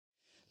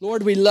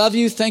Lord, we love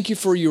you. Thank you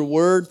for your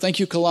word. Thank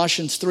you,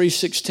 Colossians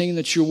 3:16,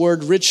 that your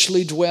word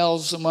richly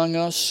dwells among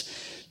us.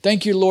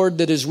 Thank you, Lord,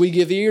 that as we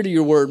give ear to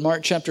your word,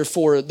 Mark chapter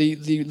 4,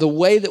 the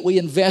way that we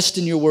invest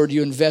in your word,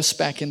 you invest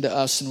back into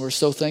us, and we're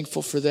so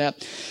thankful for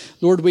that.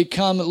 Lord, we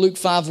come at Luke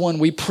 5:1,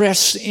 we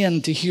press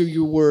in to hear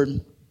your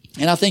word.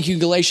 And I thank you,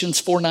 Galatians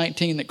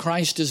 4:19, that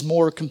Christ is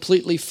more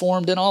completely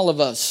formed in all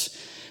of us.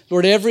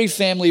 Lord, every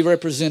family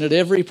represented,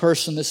 every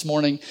person this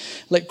morning,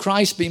 let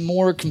Christ be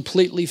more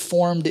completely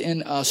formed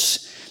in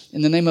us.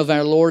 In the name of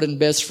our Lord and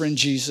best friend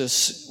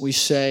Jesus, we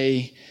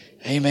say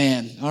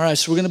amen. All right,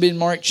 so we're going to be in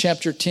Mark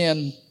chapter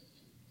 10.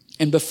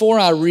 And before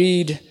I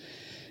read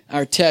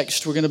our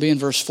text, we're going to be in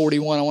verse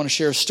 41. I want to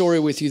share a story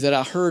with you that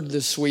I heard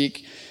this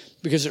week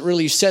because it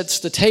really sets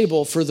the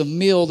table for the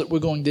meal that we're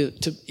going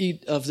to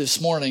eat of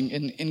this morning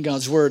in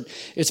God's Word.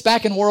 It's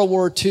back in World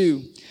War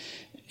II.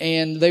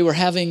 And they were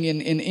having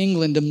in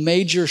England a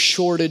major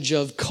shortage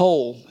of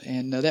coal.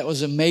 And that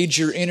was a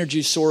major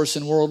energy source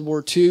in World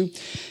War II.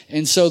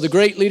 And so the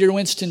great leader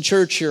Winston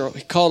Churchill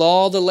called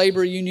all the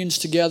labor unions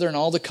together and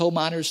all the coal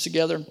miners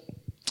together.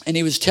 And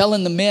he was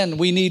telling the men,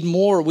 we need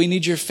more. We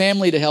need your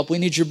family to help. We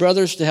need your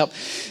brothers to help.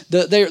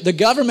 The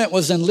government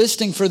was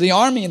enlisting for the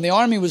army, and the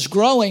army was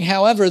growing.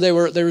 However,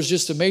 there was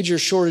just a major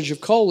shortage of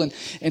coal.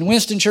 And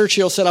Winston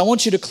Churchill said, I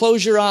want you to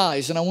close your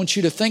eyes, and I want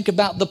you to think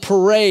about the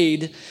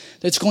parade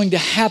that's going to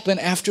happen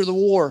after the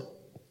war.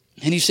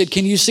 And he said,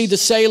 can you see the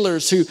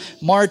sailors who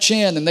march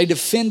in and they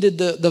defended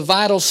the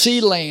vital sea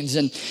lanes?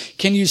 And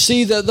can you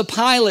see the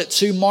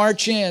pilots who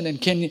march in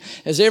and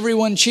as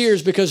everyone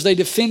cheers because they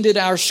defended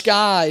our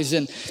skies?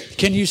 And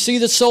can you see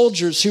the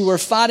soldiers who were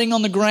fighting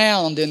on the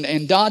ground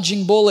and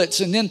dodging bullets?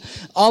 And then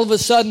all of a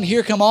sudden,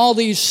 here come all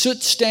these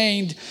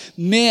soot-stained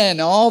men,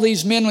 all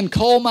these men in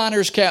coal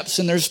miners' caps,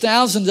 and there's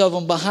thousands of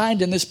them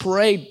behind in this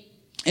parade.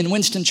 And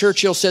Winston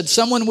Churchill said,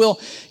 someone will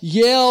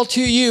yell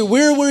to you,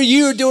 where were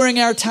you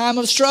during our time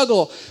of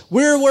struggle?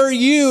 Where were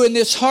you in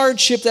this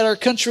hardship that our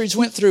countries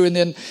went through? And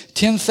then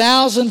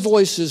 10,000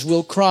 voices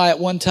will cry at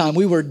one time,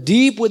 we were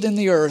deep within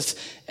the earth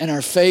and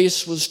our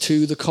face was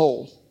to the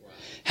coal.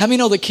 How many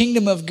know the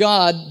kingdom of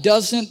God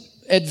doesn't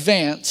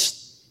advance,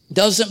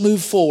 doesn't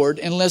move forward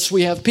unless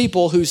we have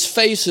people whose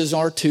faces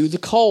are to the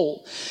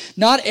coal?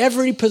 Not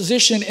every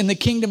position in the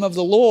kingdom of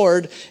the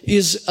Lord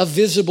is a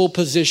visible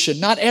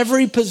position. Not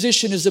every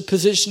position is a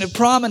position of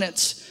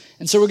prominence.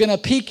 And so we're going to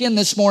peek in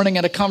this morning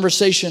at a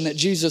conversation that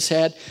Jesus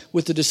had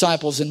with the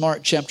disciples in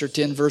Mark chapter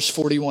 10, verse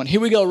 41. Here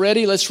we go.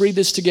 Ready? Let's read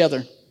this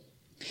together.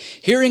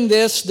 Hearing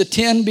this, the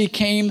 10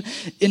 became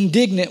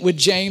indignant with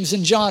James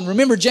and John.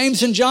 Remember,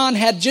 James and John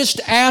had just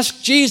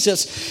asked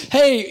Jesus,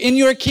 hey, in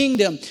your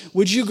kingdom,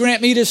 would you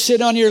grant me to sit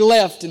on your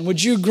left? And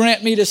would you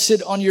grant me to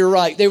sit on your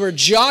right? They were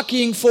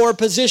jockeying for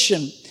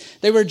position.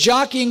 They were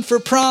jockeying for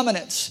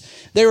prominence.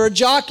 They were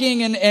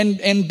jockeying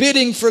and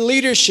bidding for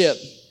leadership.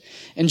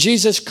 And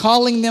Jesus,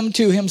 calling them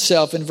to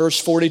himself in verse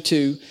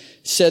 42,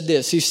 said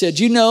this. He said,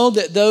 you know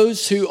that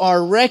those who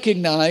are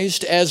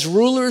recognized as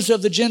rulers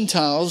of the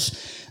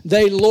Gentiles,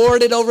 they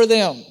lord it over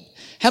them.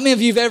 How many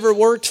of you have ever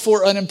worked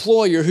for an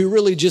employer who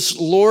really just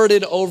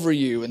lorded over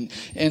you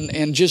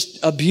and just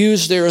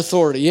abused their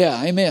authority?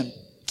 Yeah, amen.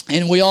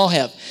 And we all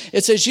have.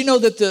 It says, you know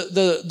that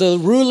the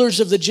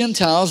rulers of the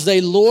Gentiles, they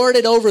lord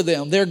it over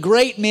them. Their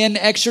great men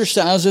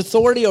exercise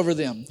authority over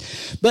them.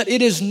 But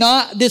it is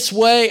not this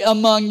way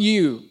among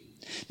you.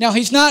 Now,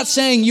 he's not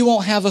saying you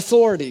won't have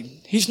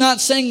authority. He's not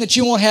saying that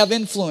you won't have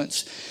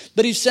influence.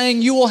 But he's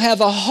saying you will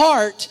have a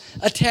heart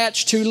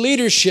attached to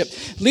leadership.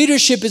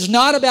 Leadership is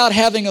not about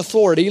having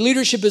authority.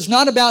 Leadership is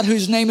not about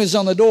whose name is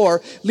on the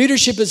door.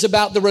 Leadership is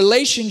about the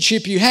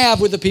relationship you have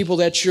with the people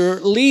that you're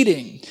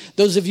leading.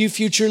 Those of you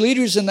future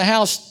leaders in the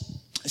house,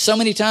 so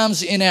many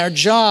times in our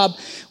job,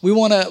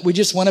 we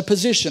just want a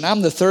position.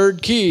 I'm the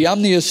third key.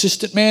 I'm the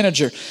assistant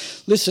manager.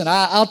 Listen,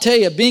 I'll tell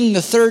you, being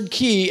the third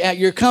key at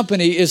your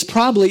company is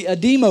probably a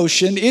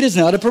demotion. It is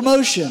not a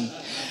promotion.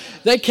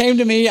 They came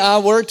to me. I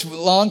worked a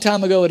long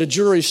time ago at a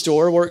jewelry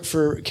store, worked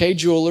for Kay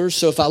Jewelers.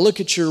 So if I look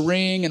at your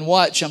ring and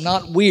watch, I'm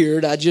not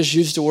weird. I just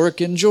used to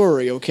work in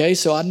jewelry, okay?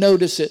 So I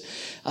notice it.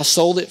 I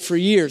sold it for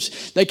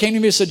years. They came to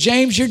me and said,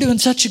 James, you're doing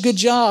such a good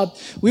job.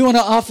 We want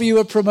to offer you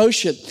a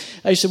promotion.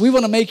 They said, we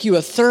want to make you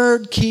a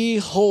third key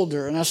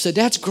holder. And I said,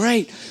 that's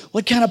great.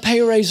 What kind of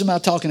pay raise am I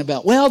talking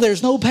about? Well,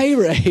 there's no pay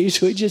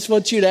raise. We just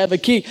want you to have a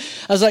key.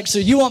 I was like, so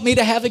you want me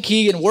to have a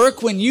key and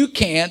work when you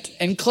can't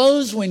and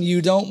close when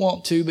you don't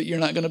want to, but you're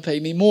not going to pay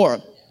me more.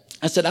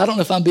 I said, I don't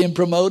know if I'm being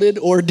promoted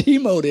or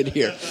demoted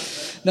here.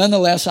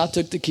 Nonetheless, I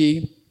took the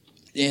key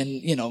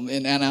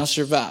and I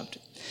survived.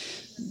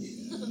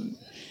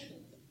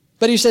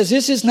 But he says,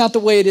 this is not the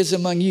way it is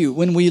among you.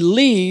 When we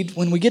lead,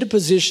 when we get a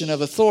position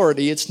of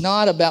authority, it's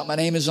not about my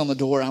name is on the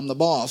door, I'm the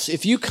boss.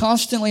 If you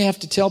constantly have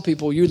to tell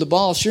people you're the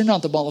boss, you're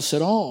not the boss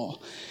at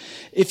all.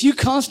 If you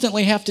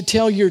constantly have to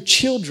tell your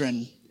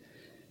children,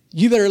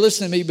 you better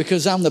listen to me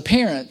because I'm the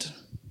parent,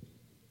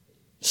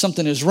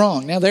 something is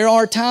wrong. Now, there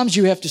are times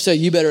you have to say,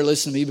 you better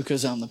listen to me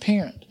because I'm the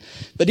parent.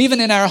 But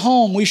even in our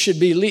home, we should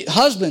be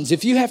husbands.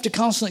 If you have to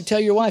constantly tell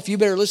your wife, you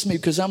better listen to me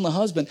because I'm the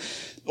husband,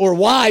 or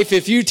wife,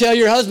 if you tell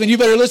your husband, you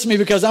better listen to me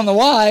because I'm the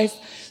wife,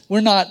 we're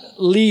not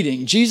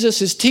leading.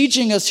 Jesus is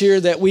teaching us here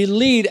that we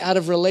lead out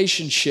of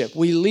relationship.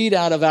 We lead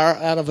out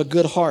of a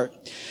good heart.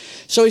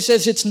 So he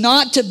says, it's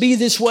not to be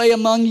this way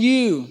among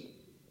you.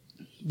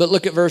 But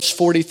look at verse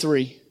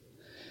 43.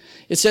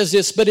 It says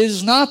this, but it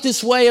is not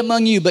this way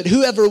among you, but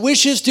whoever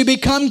wishes to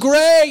become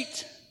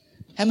great.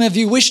 How many of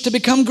you wish to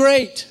become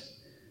great?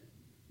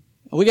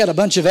 We got a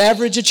bunch of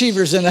average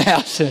achievers in the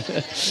house.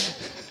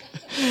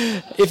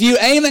 If you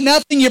aim at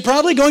nothing, you're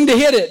probably going to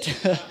hit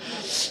it.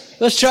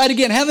 Let's try it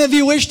again. How many of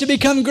you wish to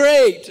become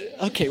great?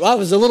 Okay, well, I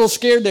was a little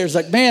scared there. It's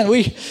like, man,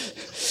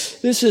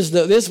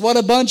 this what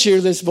a bunch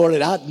here this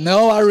morning.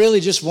 I really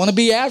just want to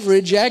be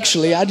average,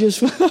 actually. Actually,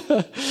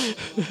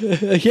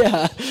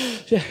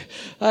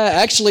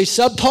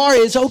 subpar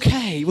is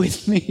okay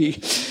with me.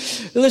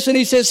 Listen,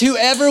 he says,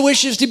 whoever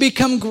wishes to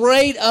become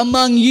great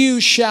among you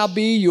shall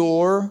be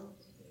your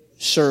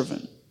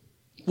servant.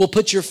 Will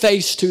put your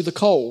face to the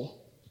coal.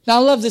 Now, I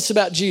love this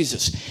about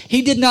Jesus.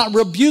 He did not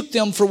rebuke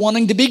them for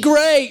wanting to be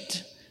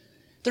great.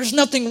 There's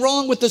nothing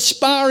wrong with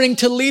aspiring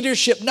to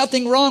leadership,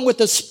 nothing wrong with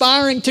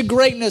aspiring to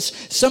greatness.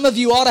 Some of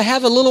you ought to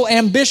have a little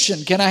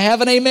ambition. Can I have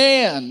an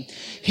amen?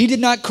 He did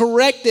not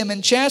correct them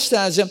and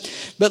chastise them.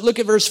 But look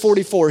at verse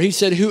 44. He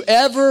said,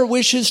 whoever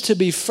wishes to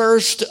be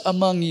first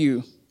among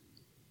you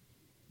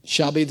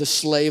shall be the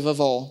slave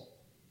of all.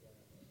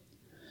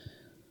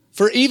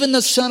 For even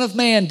the Son of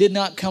Man did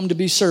not come to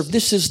be served.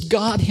 This is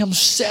God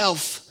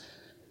himself.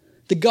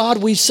 The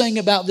God we sang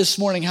about this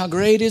morning, how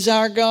great is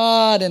our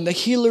God and the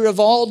healer of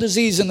all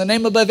disease and the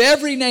name above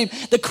every name.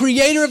 The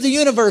creator of the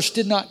universe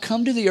did not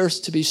come to the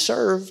earth to be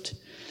served.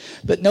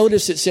 But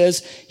notice it says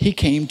he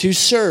came to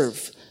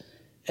serve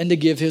and to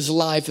give his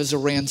life as a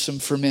ransom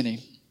for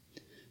many.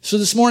 So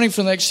this morning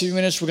for the next few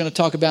minutes, we're going to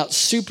talk about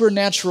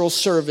supernatural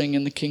serving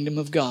in the kingdom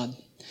of God.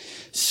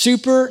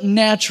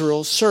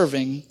 Supernatural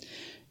serving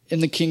in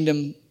the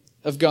kingdom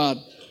of God.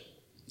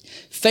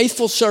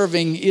 Faithful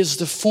serving is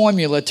the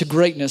formula to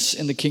greatness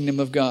in the kingdom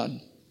of God.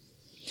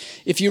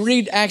 If you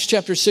read Acts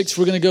chapter 6,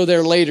 we're going to go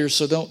there later,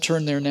 so don't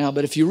turn there now.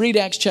 But if you read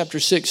Acts chapter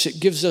 6, it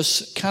gives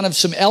us kind of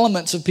some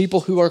elements of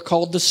people who are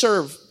called to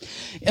serve.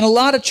 In a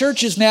lot of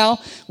churches now,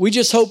 we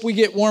just hope we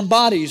get warm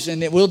bodies, and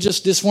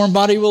this warm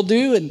body will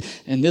do,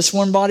 and this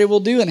warm body will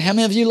do. And how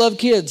many of you love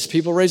kids?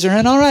 People raise their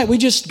hand. All right, we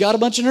just got a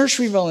bunch of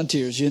nursery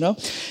volunteers,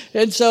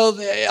 And so,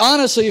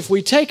 honestly, if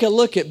we take a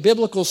look at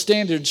biblical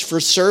standards for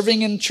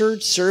serving in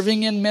church,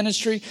 serving in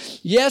ministry,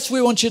 yes,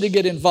 we want you to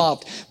get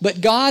involved. But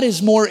God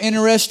is more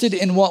interested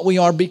in what we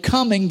are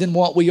becoming than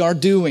what we are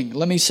doing.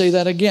 Let me say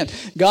that again.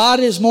 God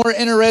is more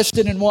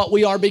interested in what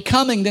we are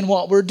becoming than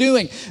what we're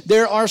doing.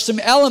 There are some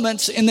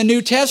elements in the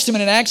New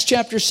Testament in Acts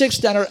chapter 6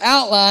 that are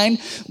outlined.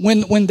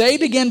 When they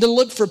began to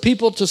look for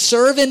people to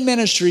serve in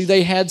ministry,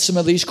 they had some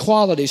of these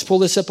qualities. Pull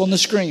this up on the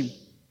screen.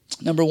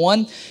 Number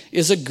one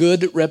is a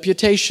good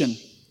reputation.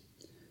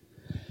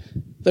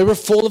 They were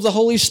full of the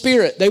Holy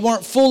Spirit. They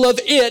weren't full of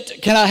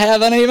it. Can I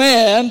have an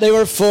amen? They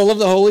were full of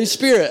the Holy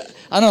Spirit.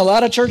 I know a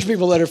lot of church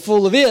people that are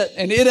full of it,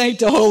 and it ain't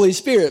the Holy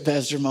Spirit,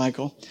 Pastor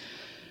Michael.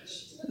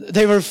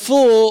 They were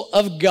full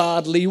of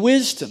godly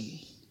wisdom.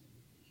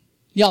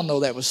 Y'all know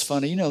that was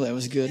funny. You know that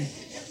was good.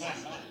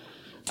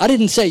 I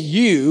didn't say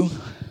you,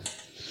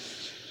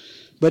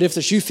 but if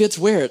the shoe fits,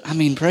 wear it. I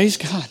mean, praise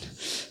God.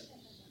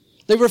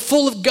 They were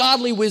full of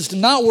godly wisdom,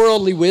 not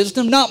worldly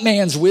wisdom, not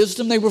man's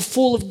wisdom. They were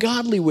full of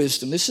godly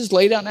wisdom. This is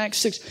laid out in Acts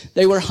 6.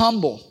 They were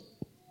humble.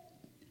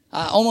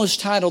 I almost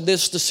titled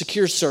this The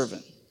Secure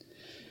Servant.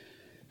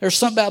 There's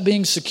something about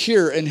being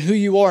secure in who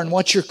you are and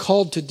what you're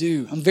called to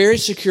do. I'm very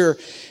secure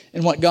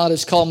in what God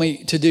has called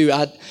me to do.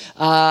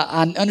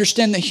 I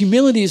understand that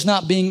humility is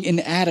not being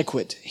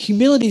inadequate.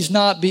 Humility is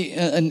not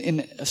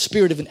in a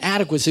spirit of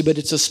inadequacy, but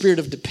it's a spirit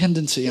of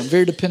dependency. I'm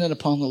very dependent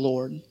upon the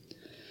Lord.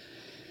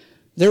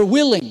 They're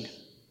willing.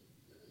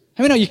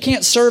 I mean, you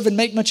can't serve and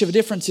make much of a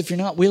difference if you're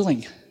not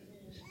willing.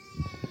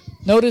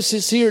 Notice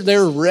it's here,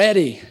 they're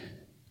ready.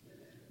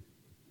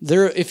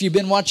 If you've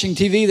been watching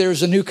TV,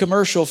 there's a new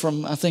commercial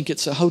from, I think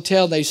it's a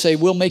hotel. They say,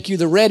 we'll make you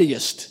the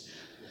readiest.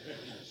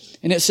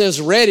 And it says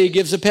ready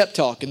gives a pep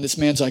talk. And this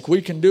man's like,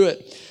 we can do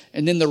it.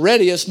 And then the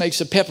readiest makes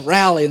a pep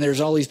rally. And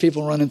there's all these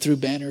people running through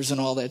banners and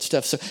all that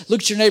stuff. So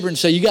look at your neighbor and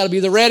say, you got to be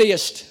the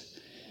readiest.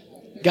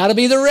 Got to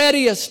be the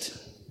readiest.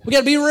 We got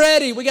to be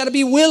ready. We got to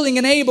be willing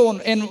and able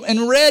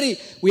and ready.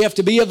 We have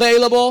to be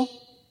available.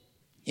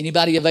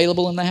 Anybody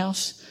available in the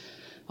house?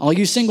 All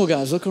you single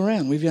guys, look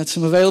around. We've got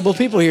some available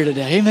people here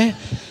today. Amen.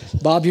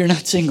 Bob, you're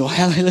not single.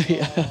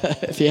 Hallelujah.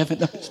 If you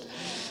haven't noticed.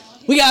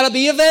 We got to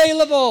be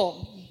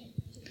available.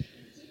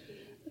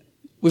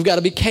 We've got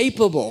to be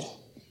capable.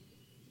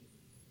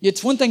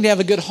 It's one thing to have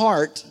a good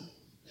heart.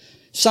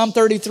 Psalm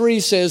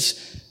 33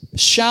 says,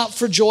 shout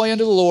for joy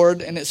unto the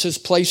Lord, and it says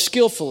play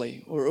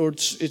skillfully, or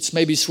it's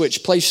maybe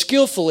switch. Play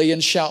skillfully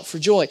and shout for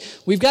joy.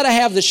 We've got to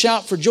have the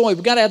shout for joy.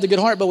 We've got to have the good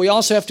heart, but we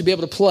also have to be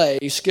able to play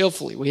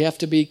skillfully. We have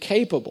to be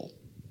capable.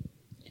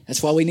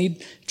 That's why we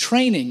need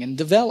training and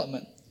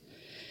development.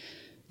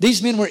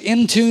 These men were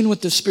in tune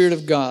with the Spirit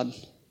of God.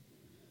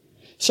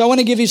 So I want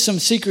to give you some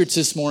secrets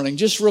this morning,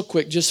 just real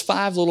quick, just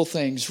 5 little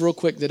things real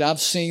quick that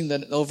I've seen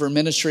that over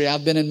ministry.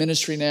 I've been in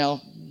ministry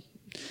now,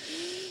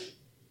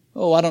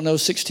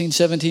 16,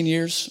 17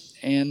 years,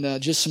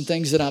 and just some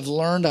things that I've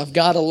learned. I've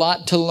got a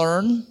lot to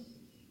learn.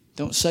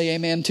 Don't say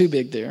amen too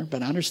big there,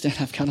 but I understand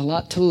I've got a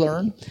lot to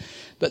learn.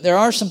 But there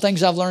are some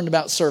things I've learned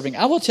about serving.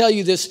 I will tell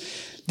you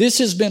this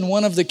has been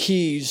one of the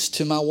keys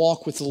to my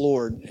walk with the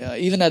Lord.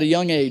 Even at a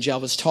young age, I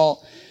was taught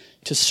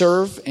to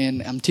serve,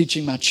 and I'm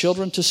teaching my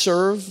children to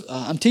serve.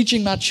 I'm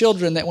teaching my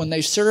children that when they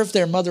serve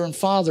their mother and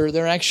father,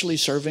 they're actually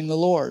serving the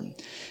Lord.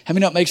 How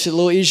many know it makes it a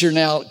little easier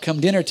now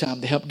come dinner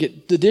time to help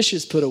get the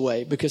dishes put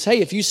away? Because, hey,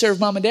 if you serve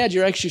mom and dad,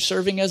 you're actually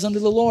serving as unto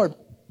the Lord.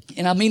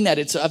 And I mean that.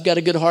 I've got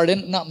a good heart in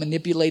it, not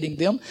manipulating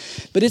them,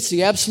 but it's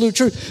the absolute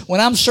truth. When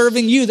I'm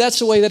serving you, that's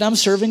the way that I'm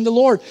serving the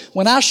Lord.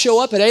 When I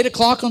show up at 8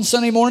 o'clock on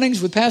Sunday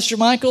mornings with Pastor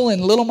Michael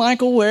and little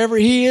Michael, wherever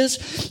he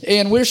is,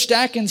 and we're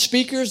stacking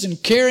speakers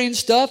and carrying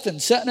stuff and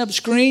setting up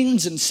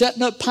screens and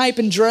setting up pipe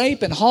and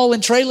drape and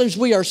hauling trailers,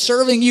 we are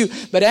serving you.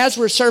 But as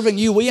we're serving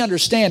you, we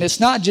understand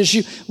it's not just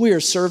you. We are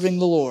serving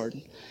the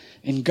Lord.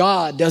 And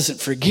God doesn't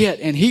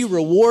forget, and He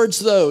rewards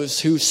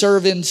those who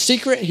serve in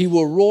secret. He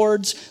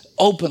rewards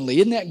openly.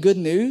 Isn't that good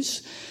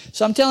news?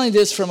 So I'm telling you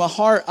this from a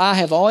heart. I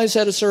have always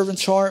had a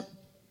servant's heart,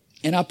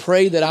 and I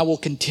pray that I will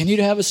continue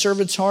to have a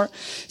servant's heart.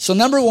 So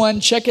number 1,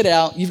 check it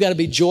out. You've got to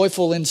be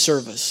joyful in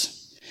service.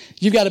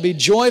 You've got to be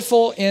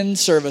joyful in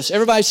service.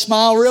 Everybody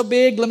smile real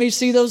big. Let me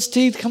see those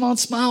teeth. Come on,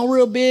 smile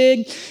real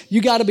big.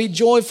 You got to be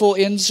joyful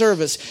in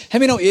service. How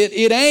many know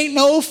it ain't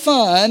no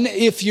fun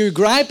if you're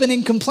griping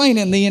and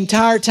complaining the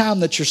entire time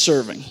that you're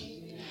serving?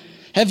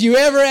 Have you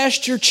ever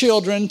asked your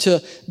children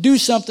to do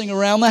something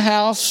around the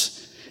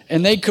house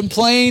and they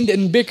complained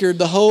and bickered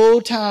the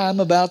whole time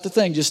about the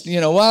thing? Just,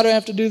 why do I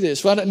have to do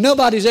this?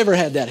 Nobody's ever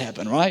had that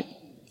happen, right?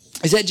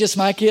 Is that just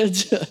my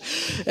kids?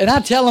 And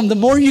I tell them, the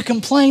more you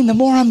complain, the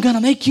more I'm going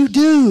to make you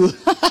do.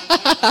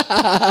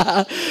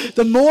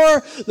 The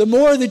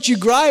more that you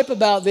gripe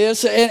about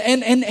this,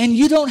 and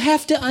you don't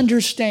have to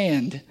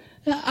understand.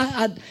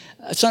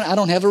 Son, I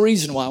don't have a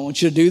reason why I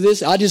want you to do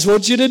this. I just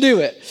want you to do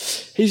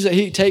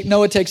it.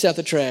 Noah takes out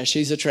the trash.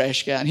 He's a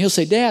trash guy. And he'll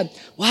say, Dad,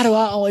 why do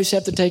I always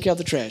have to take out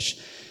the trash?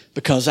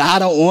 Because I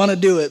don't want to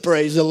do it,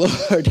 praise the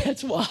Lord.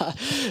 That's why.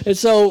 And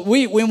so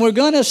when we're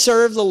going to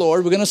serve the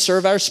Lord, we're going to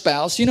serve our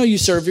spouse. You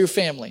serve your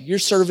family. You're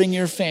serving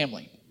your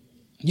family.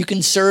 You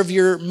can serve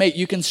your mate.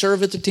 You can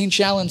serve at the Teen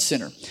Challenge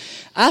Center.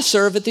 I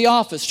serve at the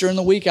office. During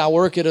the week, I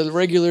work at a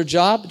regular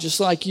job, just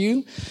like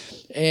you.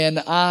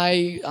 And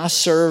I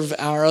serve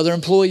our other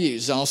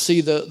employees. I'll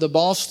see the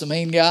boss, the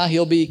main guy.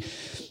 He'll be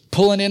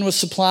pulling in with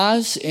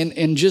supplies.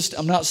 And just,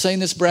 I'm not saying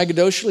this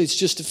braggadocially. It's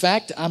just a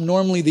fact. I'm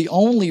normally the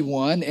only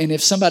one. And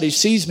if somebody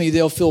sees me,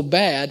 they'll feel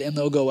bad and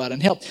they'll go out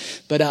and help.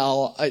 But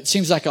it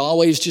seems like I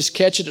always just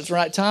catch it at the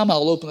right time.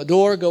 I'll open the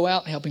door, go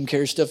out, help him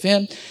carry stuff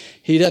in.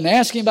 He doesn't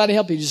ask anybody to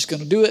help. He's just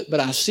going to do it. But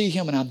I see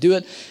him and I do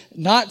it.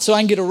 Not so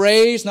I can get a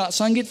raise, not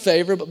so I can get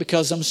favor, but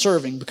because I'm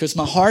serving. Because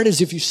my heart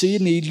is, if you see a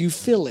need, you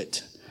fill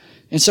it.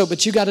 And so,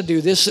 but you got to do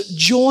this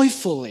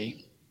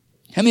joyfully.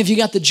 How many of you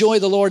got the joy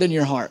of the Lord in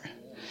your heart?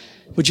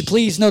 Would you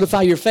please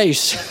notify your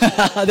face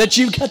that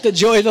you've got the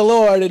joy of the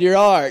Lord in your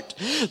heart?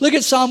 Look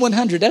at Psalm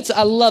 100. That's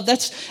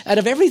out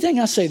of everything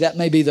I say, that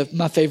may be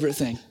my favorite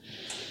thing.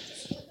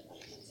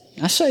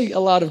 I say a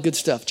lot of good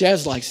stuff.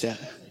 Jazz likes that.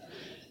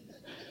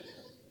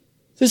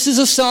 This is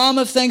a psalm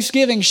of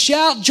thanksgiving.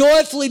 Shout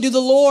joyfully to the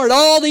Lord,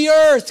 all the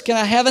earth. Can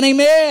I have an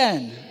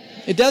amen?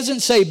 It doesn't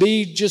say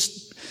be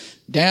just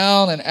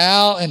down and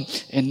out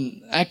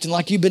and acting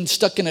like you've been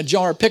stuck in a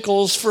jar of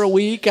pickles for a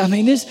week. I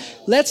mean,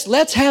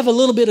 let's have a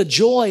little bit of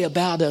joy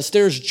about us.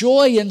 There's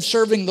joy in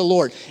serving the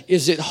Lord.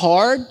 Is it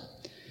hard?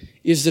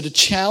 Is it a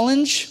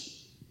challenge?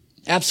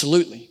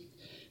 Absolutely.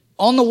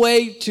 On the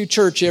way to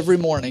church every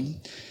morning,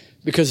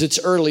 because it's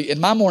early,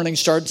 and my morning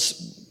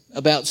starts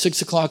about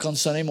 6 o'clock on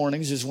Sunday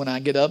mornings is when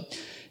I get up.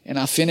 And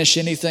I finish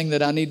anything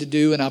that I need to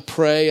do, and I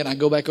pray, and I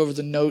go back over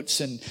the notes,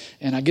 and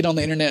I get on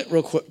the internet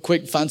real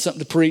quick, find something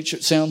to preach.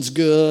 It sounds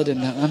good,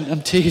 and I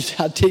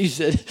tease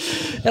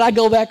it. And I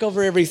go back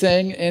over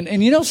everything.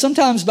 And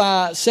sometimes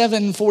by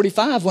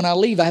 7:45 when I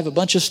leave, I have a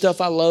bunch of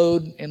stuff I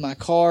load in my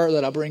car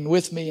that I bring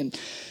with me. And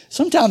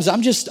sometimes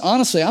I'm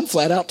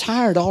flat out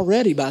tired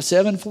already by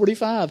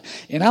 7:45.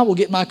 And I will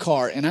get in my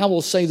car, and I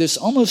will say this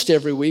almost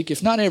every week,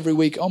 if not every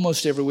week,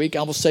 almost every week.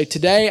 I will say,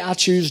 today I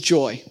choose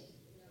joy.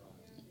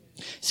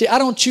 See, I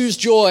don't choose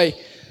joy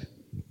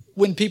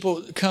when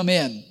people come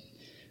in,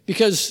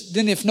 because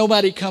then if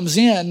nobody comes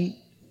in,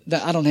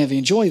 I don't have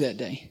any joy that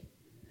day.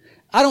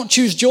 I don't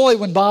choose joy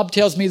when Bob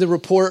tells me the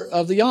report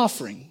of the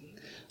offering,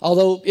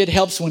 although it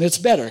helps when it's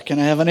better. Can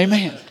I have an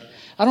amen?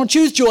 I don't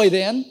choose joy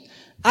then.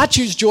 I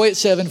choose joy at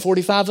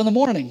 7:45 in the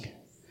morning,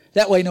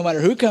 That way, no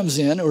matter who comes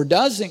in or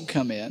doesn't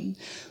come in,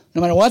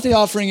 no matter what the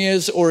offering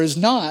is or is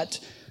not,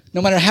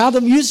 no matter how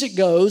the music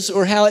goes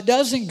or how it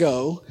doesn't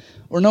go,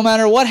 or no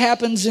matter what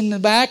happens in the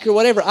back or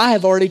whatever, I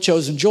have already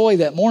chosen joy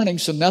that morning,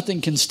 so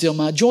nothing can steal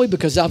my joy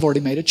because I've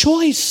already made a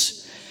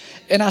choice.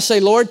 And I say,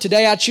 Lord,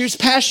 today I choose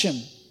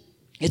passion.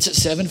 It's at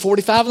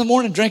 7:45 in the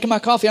morning, drinking my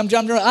coffee.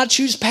 I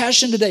choose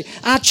passion today.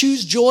 I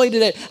choose joy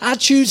today. I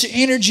choose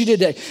energy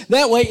today.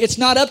 That way, it's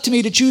not up to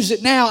me to choose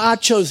it now. I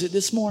chose it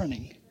this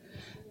morning.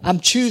 I'm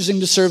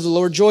choosing to serve the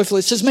Lord joyfully.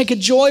 It says, make a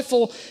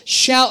joyful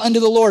shout unto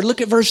the Lord. Look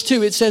at verse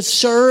 2. It says,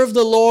 serve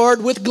the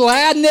Lord with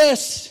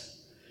gladness.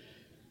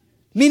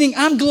 Meaning,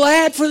 I'm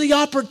glad for the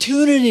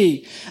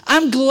opportunity.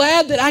 I'm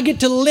glad that I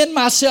get to lend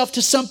myself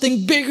to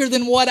something bigger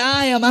than what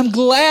I am. I'm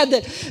glad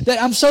that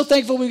I'm so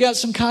thankful we've got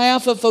some Chi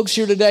Alpha folks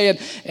here today.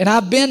 And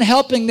I've been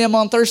helping them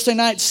on Thursday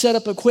nights set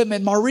up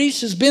equipment.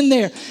 Maurice has been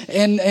there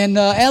and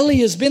Ellie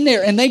has been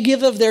there. And they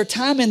give of their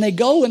time and they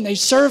go and they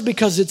serve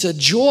because it's a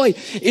joy.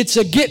 It's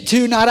a get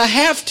to, not a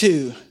have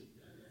to.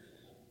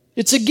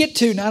 It's a get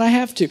to, not a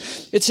have to.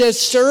 It says,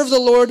 serve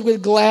the Lord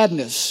with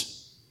gladness.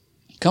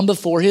 Come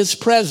before His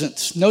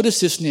presence. Notice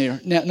this now.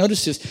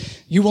 Notice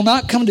this. You will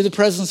not come to the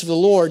presence of the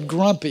Lord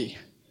grumpy.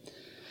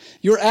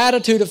 Your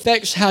attitude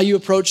affects how you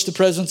approach the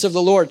presence of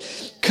the Lord.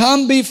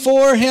 Come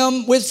before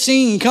Him with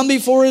singing. Come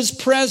before His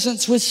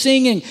presence with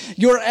singing.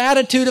 Your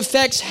attitude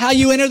affects how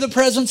you enter the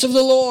presence of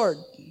the Lord.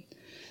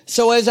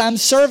 So as I'm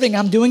serving,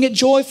 I'm doing it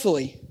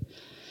joyfully.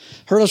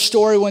 Heard a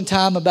story one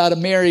time about a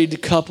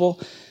married couple.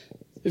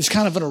 It was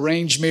kind of an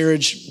arranged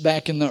marriage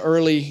back in the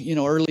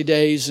early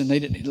days, and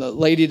the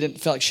lady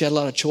didn't feel like she had a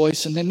lot of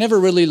choice, and they never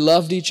really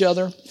loved each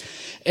other.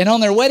 And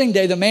on their wedding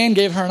day, the man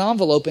gave her an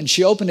envelope, and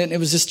she opened it, and it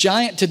was this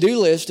giant to-do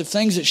list of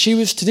things that she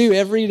was to do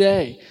every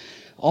day.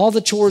 All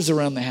the chores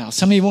around the house.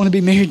 How many want to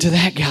be married to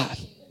that guy?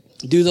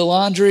 Do the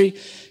laundry,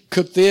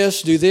 cook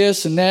this, do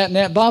this, and that, and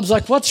that. Bob's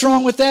like, what's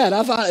wrong with that?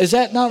 Is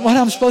that not what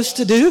I'm supposed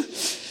to do?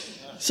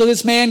 So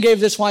this man gave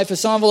this wife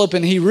this envelope,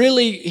 and he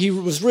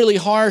was really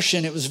harsh,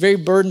 and it was very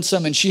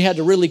burdensome, and she had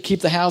to really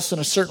keep the house in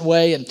a certain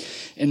way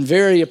and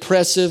very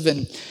oppressive.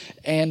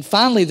 And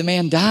finally the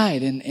man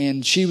died,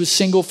 and she was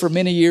single for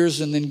many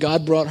years, and then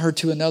God brought her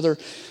to another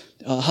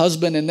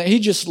husband, and he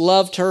just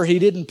loved her. He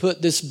didn't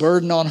put this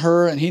burden on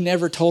her, and he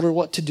never told her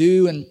what to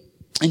do.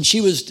 And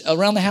she was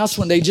around the house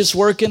one day just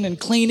working and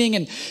cleaning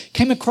and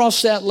came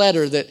across that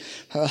letter that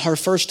her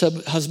first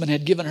husband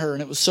had given her.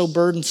 And it was so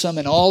burdensome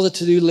and all the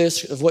to-do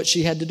list of what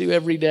she had to do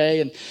every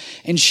day.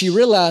 And she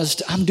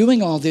realized, I'm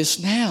doing all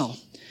this now.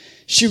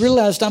 She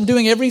realized I'm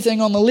doing everything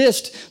on the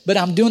list, but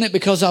I'm doing it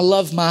because I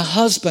love my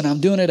husband.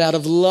 I'm doing it out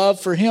of love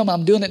for him.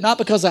 I'm doing it not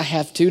because I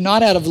have to,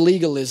 not out of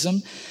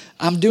legalism.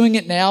 I'm doing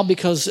it now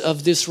because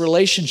of this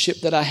relationship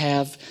that I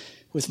have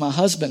with my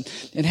husband.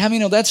 And how many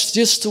know that's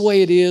just the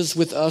way it is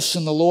with us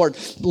and the Lord?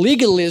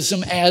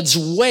 Legalism adds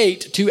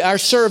weight to our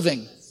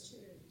serving.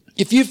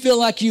 If you feel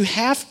like you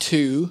have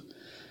to,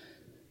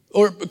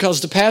 or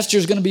because the pastor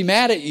is going to be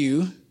mad at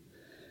you,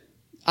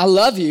 I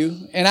love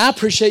you and I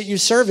appreciate you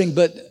serving,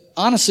 but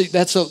honestly,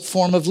 that's a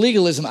form of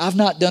legalism. I've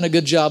not done a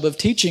good job of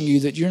teaching you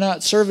that you're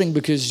not serving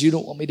because you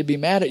don't want me to be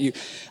mad at you.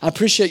 I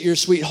appreciate your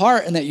sweet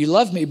heart and that you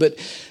love me, but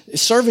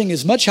serving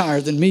is much higher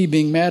than me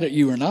being mad at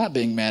you or not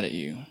being mad at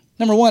you.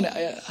 Number one,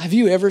 have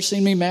you ever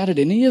seen me mad at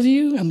any of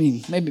you? I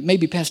mean,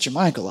 maybe Pastor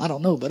Michael, I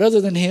don't know. But other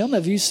than him,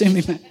 have you seen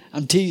me mad?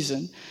 I'm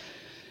teasing.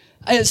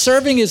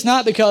 Serving is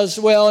not because,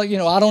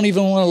 I don't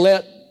even want to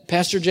let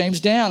Pastor James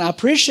down. I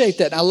appreciate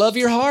that. I love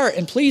your heart.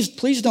 And please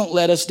don't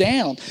let us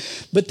down.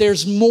 But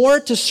there's more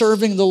to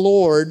serving the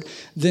Lord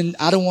than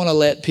I don't want to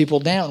let people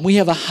down. We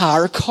have a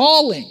higher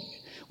calling.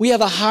 We have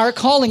a higher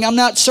calling. I'm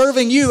not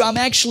serving you. I'm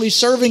actually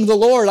serving the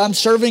Lord. I'm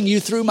serving you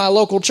through my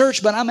local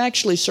church, but I'm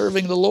actually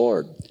serving the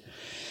Lord.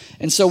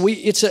 And so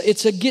it's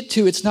a get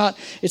to, it's not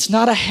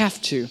a have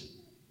to.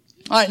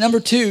 All right, number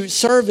 2,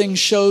 serving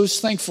shows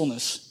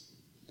thankfulness.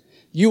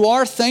 You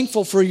are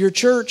thankful for your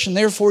church and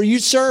therefore you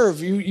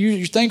serve.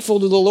 You're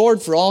thankful to the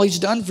Lord for all He's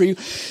done for you.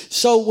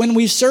 So when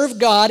we serve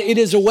God, it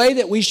is a way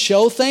that we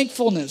show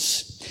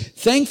thankfulness.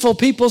 Thankful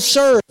people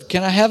serve.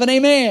 Can I have an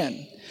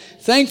amen?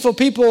 Thankful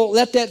people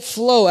let that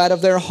flow out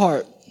of their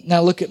heart.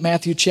 Now look at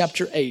Matthew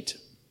chapter 8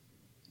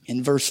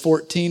 in verse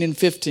 14 and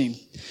 15.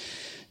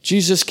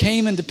 Jesus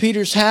came into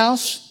Peter's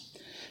house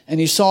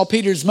and he saw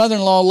Peter's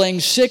mother-in-law laying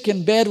sick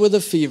in bed with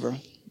a fever.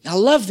 I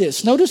love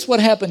this. Notice what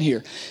happened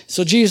here.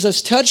 So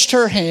Jesus touched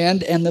her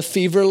hand and the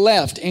fever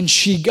left, and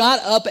she got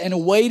up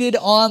and waited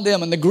on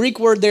them. And the Greek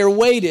word there,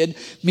 waited,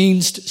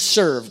 means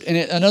served. And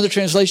another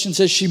translation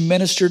says she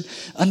ministered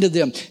unto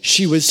them.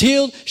 She was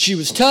healed. She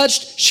was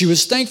touched. She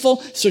was thankful.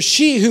 So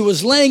she who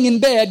was laying in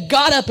bed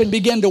got up and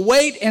began to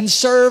wait and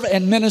serve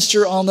and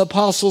minister on the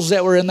apostles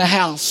that were in the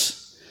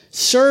house.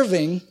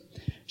 Serving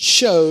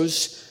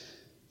shows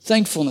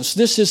thankfulness.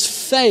 This is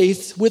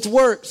faith with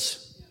works.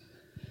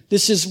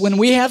 This is when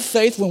we have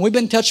faith, when we've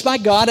been touched by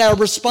God, our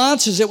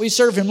response is that we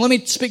serve Him. Let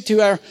me speak to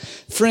our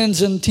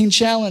friends in Teen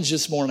Challenge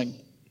this morning.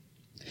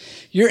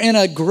 You're in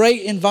a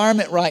great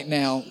environment right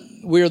now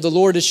where the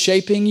Lord is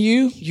shaping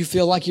you. You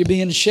feel like you're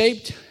being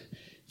shaped.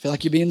 Feel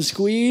like you're being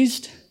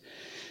squeezed?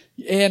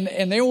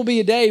 And there will be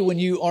a day when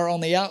you are on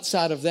the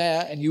outside of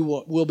that and you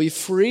will be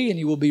free and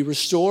you will be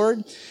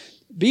restored.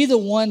 Be the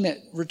one that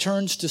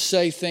returns to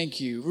say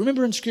thank you.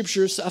 Remember in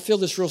Scripture, I feel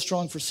this real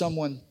strong for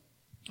someone.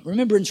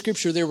 Remember in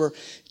Scripture there were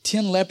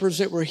 10 lepers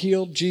that were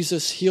healed.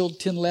 Jesus healed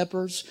 10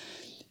 lepers.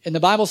 And the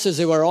Bible says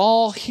they were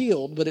all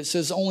healed, but it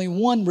says only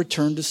one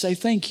returned to say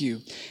thank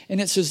you. And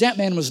it says that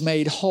man was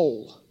made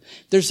whole.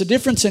 There's a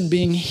difference in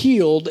being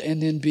healed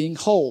and then being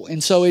whole.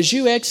 And so as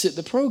you exit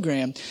the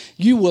program,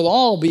 you will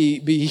all be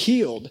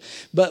healed.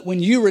 But when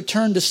you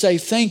return to say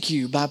thank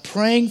you by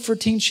praying for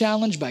Teen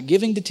Challenge, by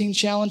giving to Teen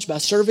Challenge, by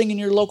serving in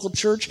your local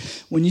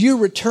church, when you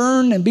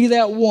return and be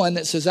that one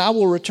that says, I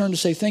will return to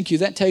say thank you,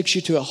 that takes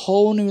you to a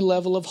whole new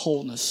level of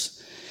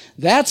wholeness.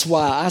 That's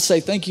why I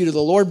say thank you to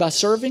the Lord by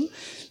serving,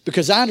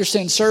 because I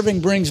understand serving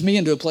brings me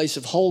into a place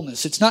of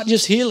wholeness. It's not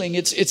just healing,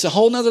 it's a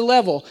whole nother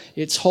level.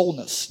 It's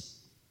wholeness.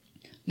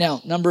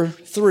 Now, number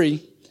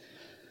 3,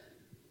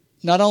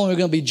 not only are we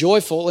going to be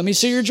joyful, let me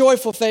see your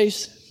joyful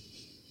face.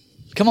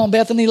 Come on,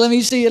 Bethany, let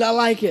me see it. I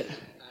like it.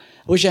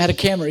 I wish I had a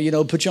camera,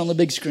 put you on the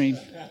big screen.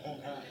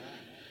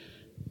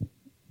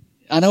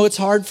 I know it's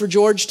hard for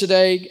George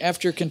today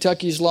after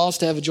Kentucky's loss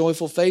to have a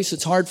joyful face.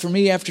 It's hard for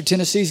me after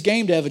Tennessee's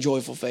game to have a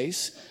joyful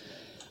face.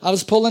 I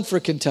was pulling for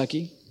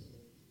Kentucky.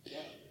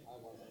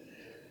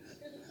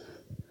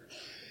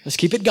 Let's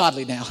keep it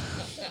godly now.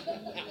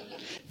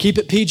 Keep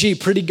it PG,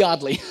 pretty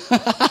godly.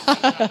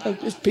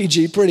 Just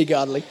PG, pretty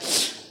godly.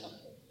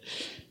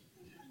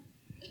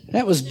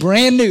 That was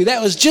brand new.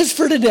 That was just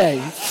for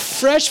today.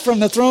 Fresh from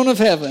the throne of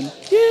heaven.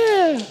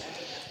 Yeah.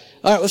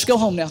 All right, let's go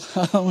home now.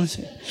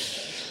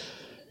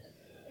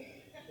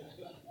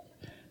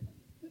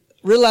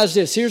 Realize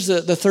this. Here's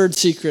the third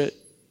secret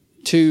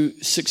to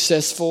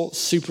successful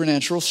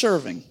supernatural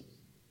serving.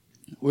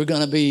 We're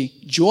going to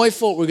be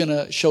joyful. We're going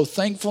to show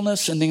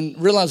thankfulness. And then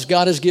realize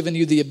God has given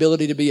you the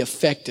ability to be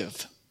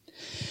effective.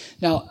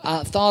 Now,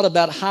 I thought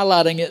about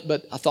highlighting it,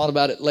 but I thought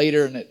about it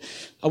later. And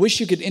I wish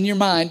you could, in your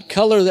mind,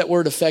 color that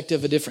word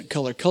effective a different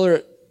color. Color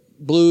it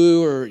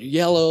blue or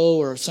yellow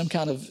or some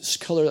kind of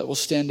color that will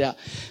stand out.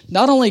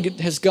 Not only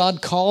has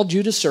God called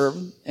you to serve,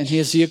 and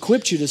He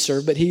equipped you to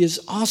serve, but He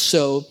has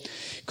also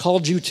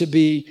called you to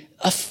be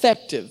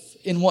effective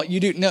in what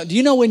you do. Now, do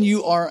you know when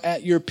you are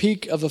at your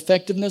peak of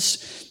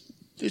effectiveness?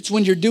 It's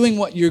when you're doing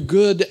what you're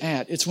good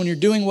at. It's when you're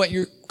doing what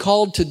you're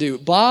called to do.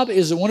 Bob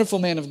is a wonderful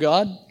man of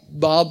God.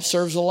 Bob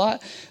serves a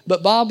lot,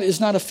 but Bob is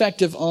not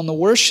effective on the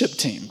worship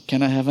team.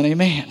 Can I have an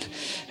amen?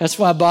 That's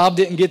why Bob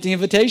didn't get the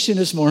invitation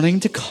this morning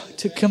to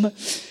come.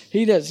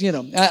 He does,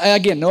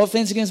 Again, no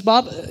offense against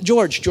Bob.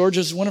 George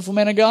is a wonderful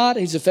man of God.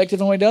 He's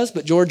effective in what he does,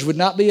 but George would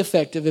not be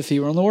effective if he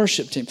were on the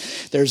worship team.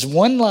 There's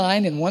one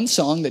line in one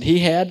song that he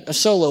had a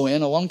solo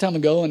in a long time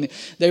ago, and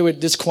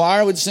this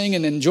choir would sing,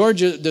 and then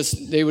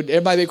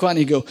everybody be quiet, and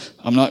he'd go,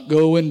 I'm not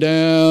going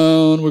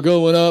down, we're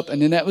going up,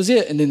 and then that was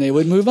it, and then they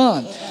would move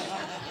on.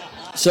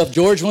 So if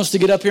George wants to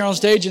get up here on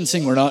stage and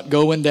sing, we're not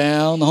going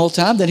down the whole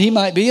time, then he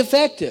might be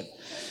effective.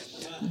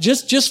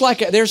 Just like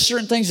there's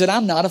certain things that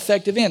I'm not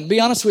effective in. Be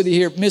honest with you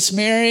here, Miss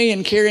Mary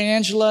and Carrie and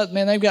Angela,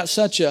 man, they've got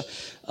such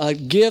a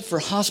gift for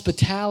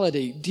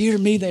hospitality. Dear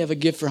me, they have a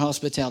gift for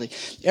hospitality.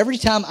 Every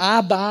time I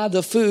buy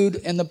the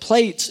food and the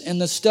plates and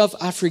the stuff,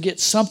 I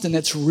forget something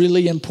that's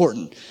really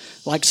important.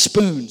 Like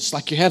spoons.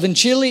 Like you're having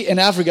chili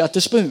and I forgot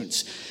the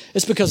spoons.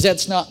 It's because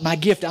that's not my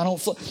gift.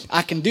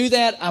 I can do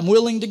that. I'm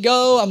willing to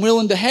go. I'm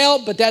willing to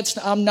help, but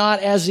I'm not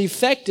as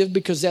effective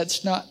because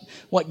that's not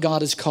what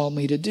God has called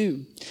me to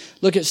do.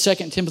 Look at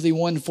 2 Timothy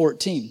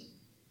 1:14.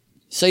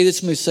 Say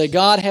this with me. Say,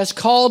 God has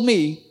called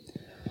me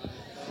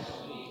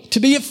to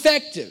be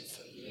effective.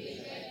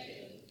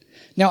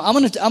 Now, I'm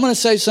going to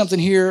say something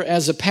here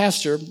as a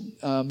pastor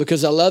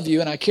because I love you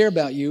and I care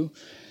about you.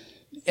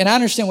 And I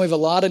understand we have a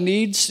lot of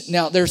needs.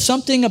 Now, there's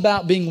something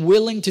about being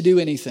willing to do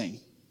anything.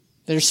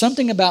 There's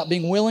something about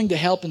being willing to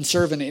help and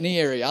serve in any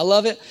area. I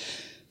love it.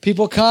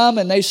 People come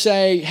and they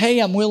say, hey,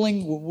 I'm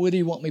willing. What do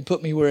you want me?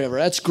 Put me wherever.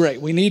 That's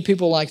great. We need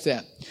people like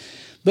that.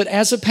 But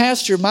as a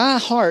pastor, my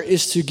heart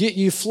is to get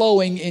you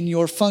flowing in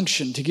your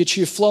function, to get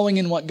you flowing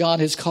in what God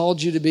has called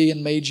you to be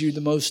and made you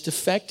the most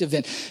effective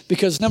in.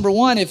 Because number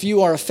one, if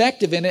you are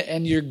effective in it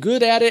and you're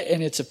good at it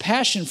and it's a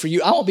passion for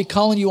you, I won't be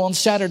calling you on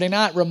Saturday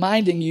night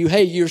reminding you,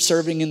 hey, you're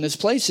serving in this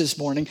place this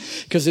morning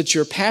because it's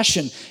your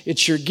passion,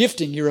 it's your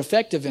gifting, you're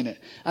effective in it.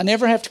 I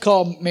never have to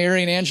call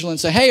Mary and Angela and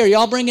say, hey, are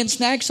y'all bringing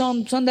snacks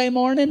on Sunday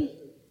morning?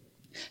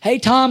 Hey,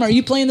 Tom, are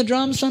you playing the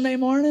drums Sunday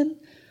morning?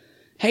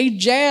 Hey,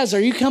 Jazz,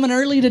 are you coming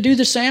early to do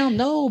the sound?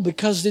 No,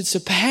 because it's a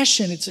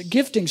passion. It's a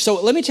gifting.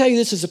 So let me tell you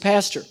this as a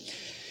pastor.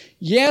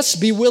 Yes,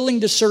 be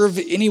willing to serve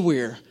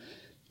anywhere,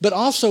 but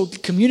also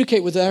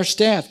communicate with our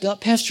staff.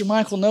 Let Pastor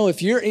Michael know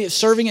if you're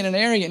serving in an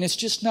area and it's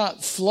just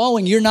not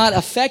flowing, you're not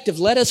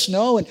effective. Let us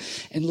know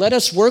and let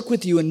us work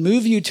with you and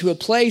move you to a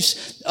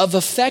place of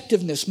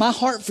effectiveness. My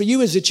heart for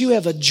you is that you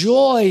have a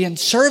joy in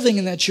serving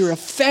and that you're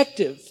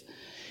effective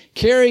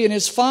Kerry and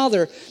his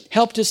father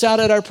helped us out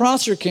at our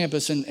Prosser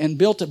campus and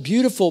built a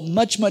beautiful,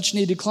 much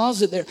needed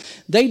closet there.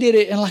 They did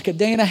it in like a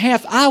day and a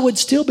half. I would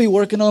still be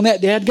working on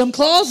that dadgum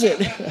closet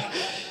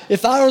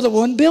if I were the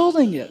one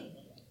building it.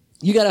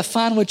 You got to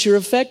find what you're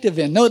effective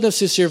in. Notice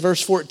this here,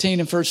 verse 14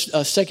 in 2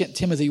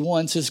 Timothy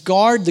 1 says,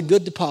 guard the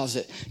good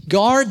deposit.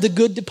 Guard the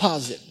good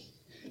deposit.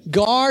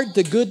 Guard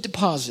the good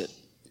deposit.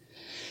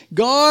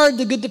 Guard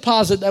the good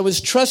deposit that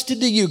was trusted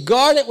to you.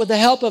 Guard it with the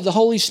help of the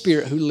Holy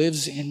Spirit who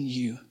lives in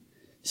you.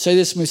 Say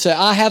this when we say,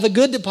 I have a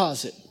good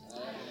deposit.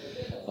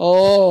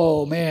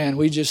 Oh, man,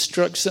 we just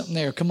struck something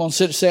there. Come on,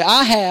 say,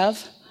 I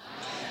have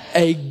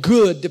a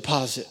good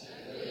deposit.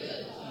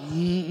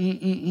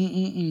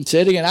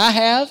 Say it again. I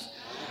have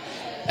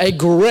a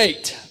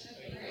great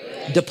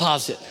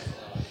deposit.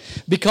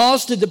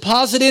 Because the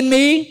deposit in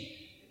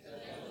me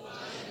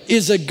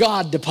is a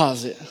God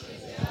deposit.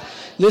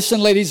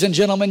 Listen, ladies and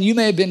gentlemen, you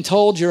may have been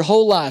told your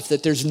whole life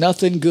that there's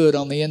nothing good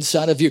on the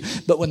inside of you.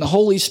 But when the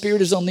Holy Spirit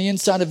is on the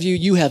inside of you,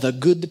 you have a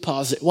good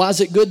deposit. Why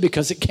is it good?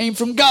 Because it came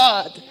from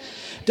God.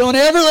 Don't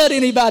ever let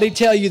anybody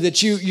tell you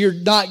that you're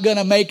not going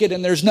to make it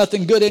and there's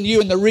nothing good in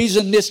you. And the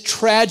reason this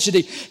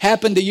tragedy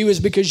happened to you is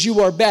because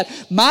you are bad.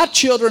 My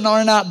children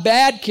are not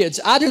bad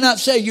kids. I do not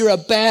say you're a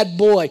bad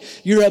boy.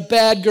 You're a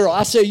bad girl.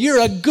 I say you're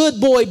a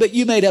good boy, but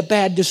you made a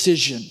bad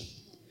decision.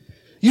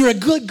 You're a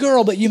good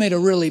girl, but you made a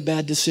really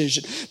bad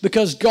decision.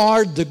 Because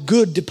guard the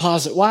good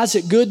deposit. Why is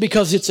it good?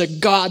 Because it's a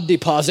God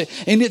deposit.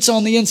 And it's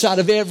on the inside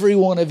of every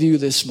one of you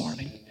this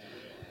morning.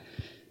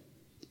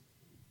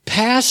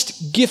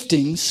 Past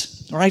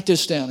giftings, write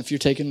this down if you're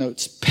taking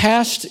notes.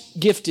 Past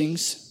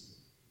giftings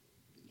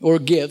or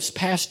gifts,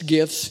 past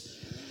gifts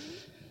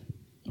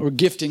or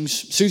giftings.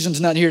 Susan's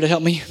not here to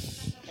help me.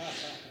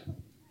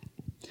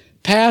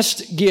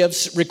 Past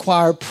gifts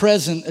require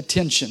present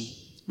attention.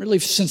 Really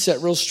sense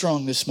that real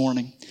strong this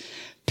morning.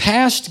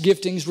 Past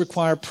giftings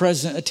require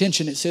present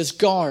attention. It says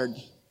guard.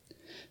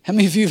 How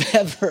many of you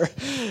have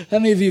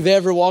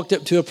ever walked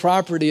up to a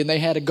property and they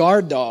had a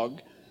guard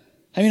dog?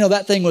 How many know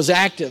that thing was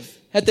active?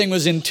 That thing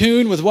was in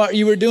tune with what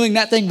you were doing.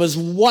 That thing was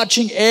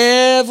watching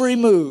every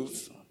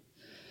move.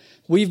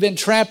 We've been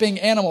trapping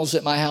animals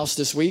at my house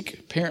this week.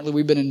 Apparently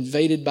we've been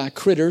invaded by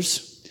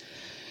critters.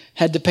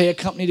 Had to pay a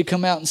company to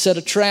come out and set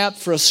a trap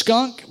for a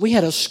skunk. We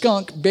had a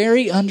skunk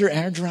bury under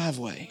our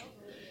driveway.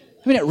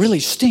 I mean, it really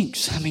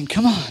stinks. I mean,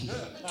 come on.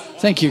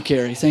 Thank you,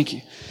 Carrie. Thank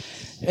you.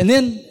 And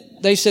then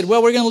they said,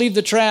 well, we're going to leave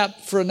the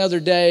trap for another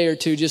day or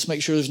two, just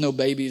make sure there's no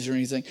babies or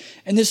anything.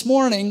 And this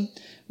morning,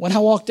 when I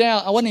walked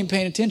out, I wasn't even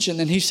paying attention.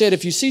 And he said,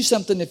 if you see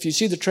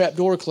the trap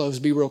door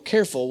closed, be real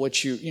careful.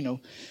 What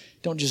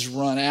don't just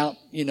run out,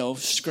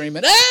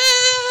 screaming,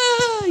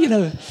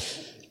 ah,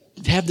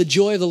 have the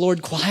joy of the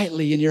Lord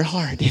quietly in your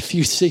heart if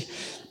you see.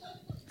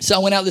 So I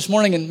went out this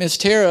morning and Miss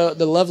Tara,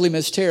 the lovely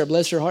Miss Tara,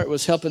 bless her heart,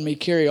 was helping me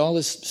carry all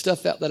this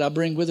stuff out that I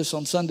bring with us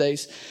on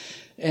Sundays.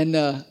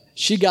 And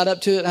she got up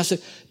to it and I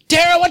said,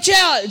 Tara, watch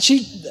out! And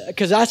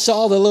because I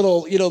saw the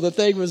little, the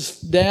thing was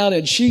down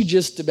and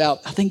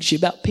I think she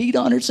about peed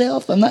on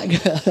herself. I'm not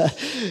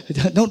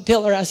gonna, don't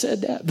tell her I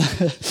said that.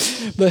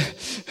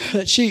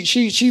 But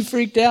she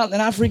freaked out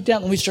and I freaked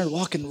out and we started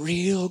walking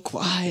real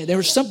quiet. There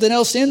was something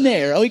else in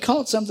there. Oh, he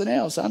caught something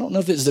else. I don't know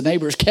if it's the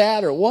neighbor's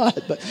cat or what,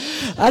 but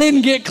I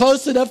didn't get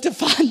close enough to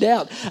find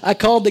out. I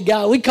called the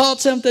guy. We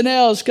caught something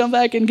else. Come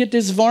back and get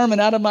this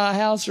varmint out of my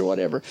house or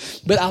whatever.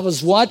 But I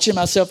was watching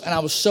myself and I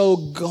was so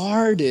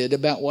guarded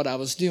about what I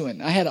was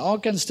doing. I had all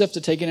kinds of stuff to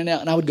take in and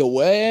out, and I would go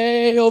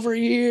way over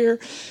here,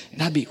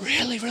 and I'd be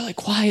really, really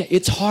quiet.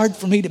 It's hard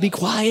for me to be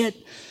quiet.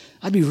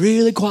 I'd be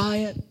really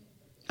quiet.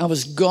 I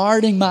was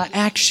guarding my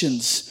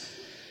actions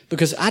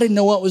because I didn't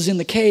know what was in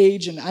the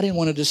cage, and I didn't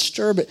want to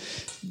disturb it.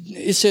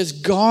 It says,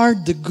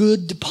 guard the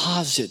good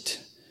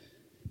deposit.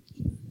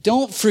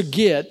 Don't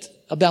forget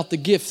about the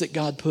gift that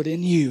God put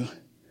in you.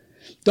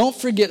 Don't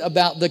forget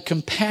about the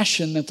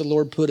compassion that the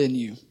Lord put in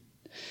you.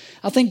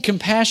 I think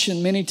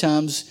compassion many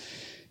times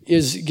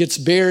gets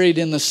buried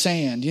in the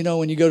sand.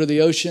 When you go to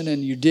the ocean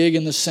and you dig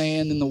in the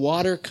sand and the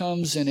water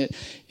comes and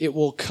it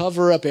will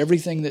cover up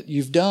everything that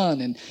you've done.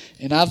 And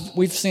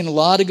we've seen a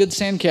lot of good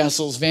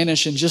sandcastles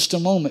vanish in just a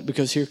moment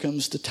because here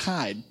comes the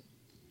tide.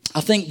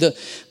 I think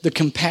the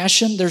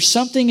compassion, there's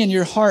something in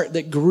your heart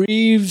that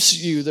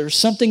grieves you. There's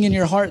something in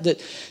your heart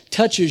that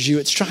touches you.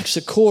 It strikes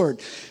a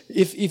chord.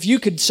 If you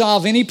could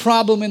solve any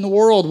problem in the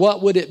world,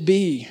 what would it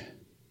be?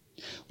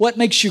 What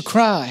makes you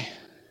cry?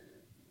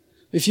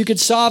 If you could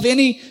solve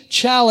any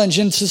challenge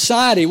in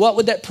society, what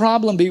would that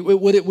problem be?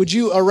 Would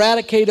you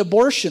eradicate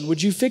abortion?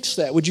 Would you fix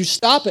that? Would you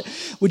stop it?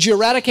 Would you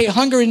eradicate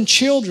hunger in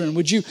children?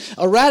 Would you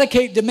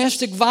eradicate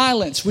domestic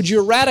violence? Would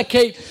you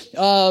eradicate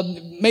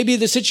maybe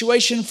the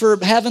situation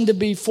for having to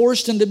be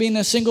forced into being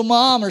a single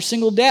mom or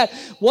single dad?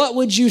 What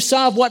would you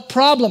solve? What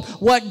problem?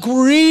 What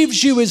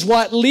grieves you is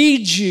what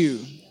leads you.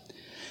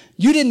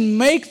 You didn't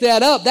make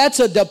that up. That's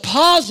a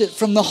deposit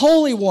from the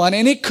Holy One,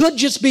 and it could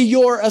just be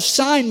your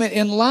assignment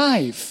in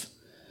life.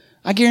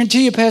 I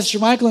guarantee you, Pastor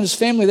Michael and his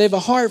family, they have a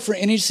heart for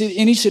inner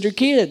city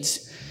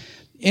kids.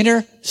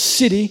 Inner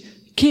city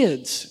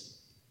kids.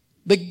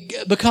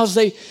 because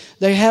they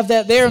have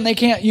that there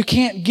and you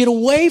can't get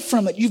away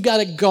from it. You've got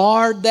to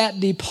guard that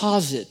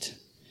deposit.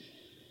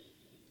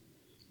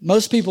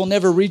 Most people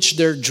never reach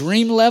their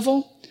dream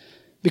level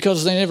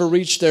because they never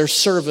reach their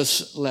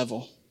service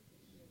level.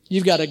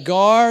 You've got to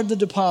guard the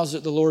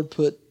deposit the Lord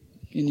put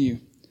in you.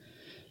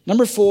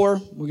 Number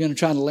 4, we're going to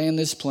try to land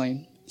this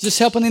plane. Is this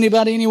helping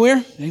anybody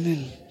anywhere?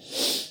 Amen.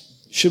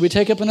 Should we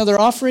take up another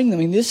offering? I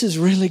mean, this is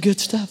really good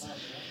stuff.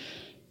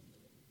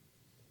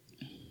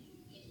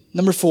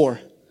 Number 4.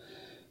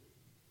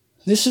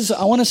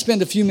 I want to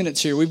spend a few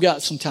minutes here. We've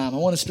got some time. I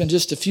want to spend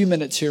just a few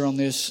minutes here on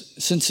this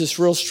since it's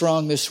real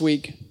strong this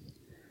week.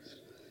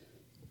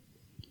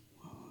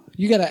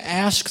 You got to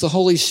ask the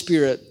Holy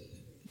Spirit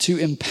to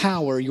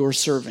empower your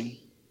serving.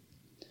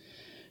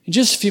 In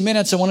just a few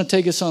minutes, I want to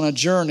take us on a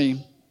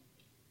journey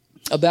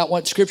about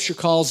what Scripture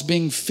calls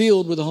being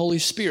filled with the Holy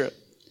Spirit.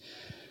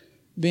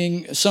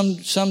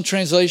 Some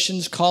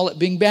translations call it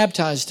being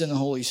baptized in the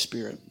Holy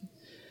Spirit.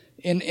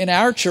 In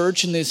our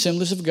church, in the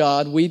Assemblies of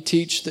God, we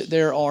teach that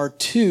there are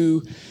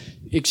 2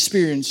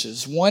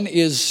 experiences. One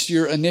is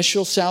your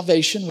initial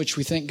salvation, which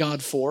we thank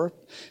God for,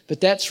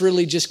 but that's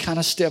really just kind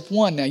of step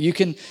 1. Now, you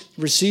can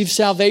receive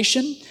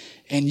salvation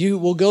and you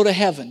will go to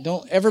heaven.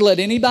 Don't ever let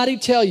anybody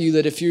tell you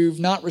that if you've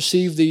not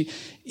received the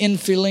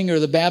infilling or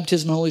the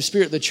baptism of the Holy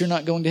Spirit that you're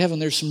not going to heaven.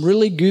 There's some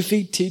really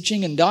goofy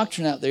teaching and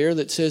doctrine out there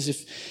that says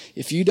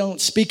if you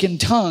don't speak in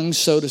tongues,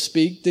 so to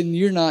speak, then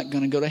you're not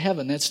going to go to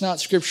heaven. That's not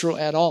scriptural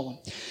at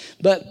all.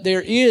 But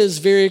there is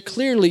very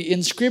clearly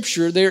in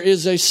Scripture, there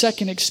is a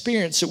second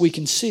experience that we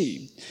can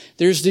see.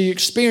 There's the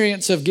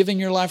experience of giving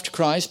your life to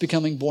Christ,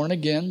 becoming born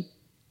again.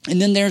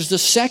 And then there's the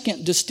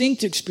second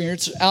distinct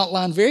experience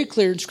outlined very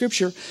clear in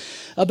Scripture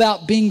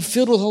about being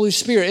filled with the Holy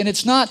Spirit. And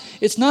it's not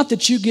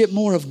that you get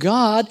more of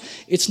God.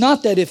 It's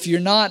not that if you're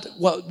not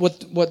what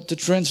the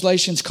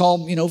translations call,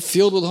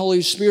 filled with the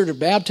Holy Spirit or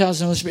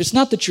baptized in the Holy Spirit. It's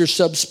not that you're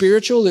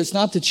sub-spiritual. It's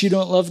not that you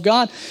don't love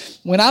God.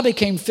 When I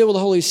became filled with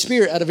the Holy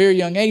Spirit at a very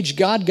young age,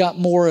 God got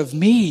more of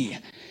me.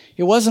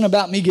 It wasn't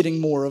about me getting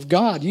more of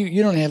God.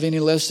 You don't have any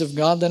less of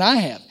God than I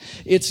have.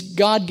 It's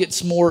God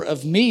gets more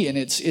of me, and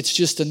it's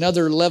just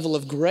another level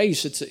of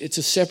grace. It's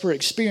a separate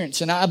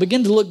experience. And I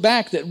begin to look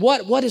back that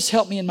what has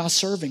helped me in my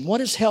serving? What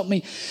has helped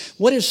me?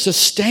 What has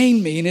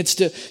sustained me? And it's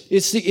the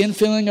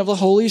infilling of the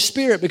Holy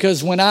Spirit.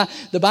 Because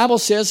the Bible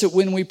says that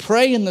when we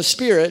pray in the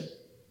Spirit,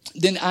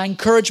 then I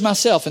encourage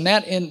myself.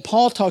 And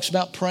Paul talks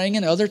about praying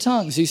in other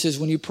tongues. He says,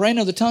 when you pray in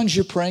other tongues,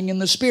 you're praying in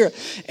the Spirit.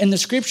 And the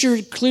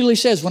Scripture clearly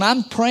says, when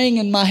I'm praying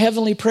in my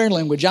heavenly prayer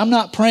language, I'm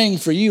not praying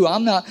for you.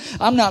 I'm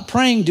not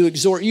praying to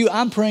exhort you.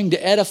 I'm praying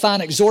to edify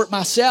and exhort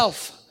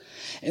myself.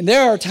 And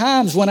there are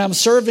times when I'm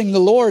serving the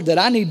Lord that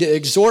I need to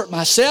exhort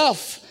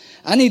myself.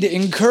 I need to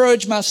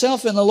encourage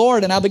myself in the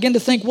Lord. And I begin to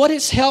think, what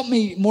has helped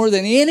me more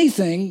than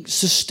anything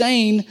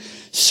sustain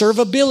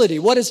servability?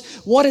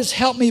 What has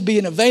helped me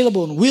being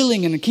available and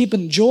willing and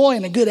keeping joy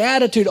and a good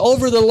attitude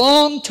over the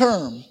long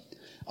term,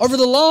 over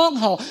the long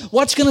haul?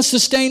 What's going to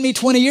sustain me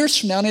 20 years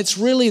from now? And it's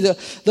really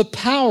the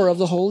power of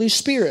the Holy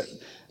Spirit.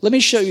 Let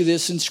me show you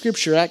this in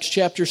Scripture, Acts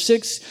chapter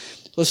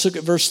 6. Let's look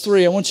at verse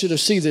 3. I want you to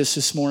see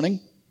this morning.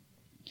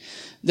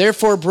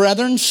 Therefore,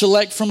 brethren,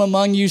 select from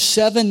among you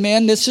 7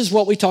 men. This is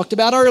what we talked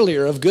about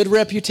earlier, of good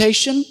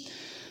reputation,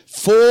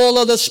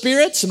 full of the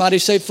Spirit. Somebody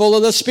say, full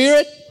of the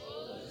Spirit.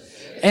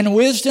 And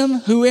wisdom,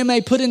 who we may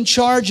put in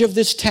charge of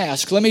this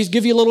task. Let me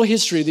give you a little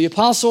history. The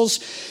apostles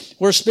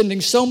were spending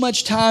so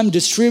much time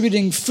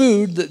distributing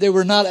food that they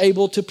were not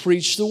able to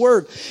preach the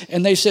word.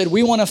 And they said,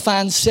 we want to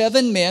find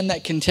 7 men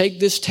that can take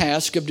this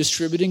task of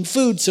distributing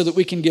food so that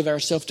we can give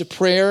ourselves to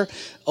prayer,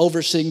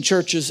 overseeing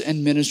churches,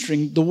 and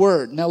ministering the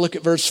word. Now look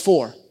at verse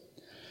 4.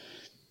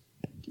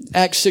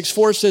 Acts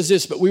 6:4 says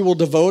this, but we will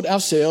devote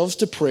ourselves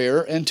to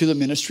prayer and to the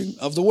ministry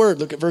of the word.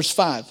 Look at verse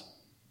 5.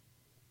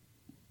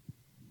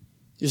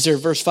 Is there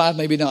verse 5?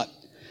 Maybe not.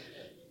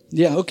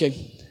 Yeah,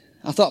 okay.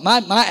 I thought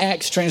my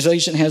Acts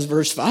translation has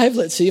verse 5.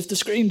 Let's see if the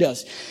screen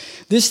does.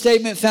 This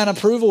statement found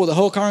approval with the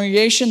whole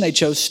congregation. They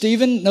chose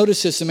Stephen.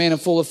 Notice this, a man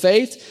full of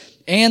faith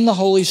and the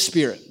Holy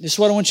Spirit. This is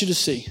what I want you to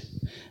see.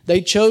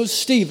 They chose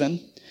Stephen.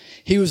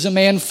 He was a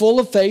man full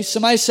of faith.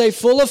 Somebody say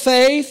full of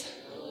faith.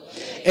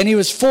 And he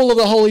was full of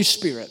the Holy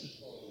Spirit.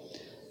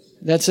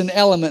 That's an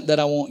element that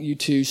I want you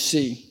to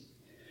see.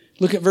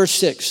 Look at verse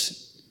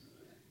 6.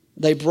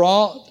 They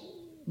brought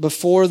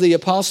before the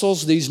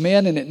apostles these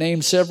men, and it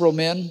named several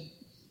men,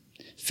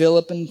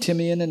 Philip and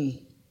Timian and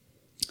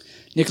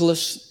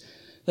Nicholas.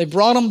 They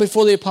brought them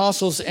before the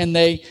apostles, and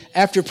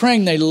after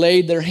praying, they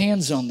laid their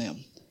hands on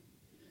them.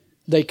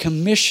 They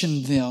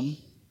commissioned them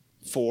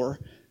for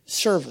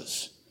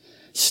service.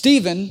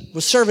 Stephen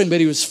was serving,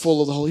 but he was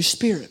full of the Holy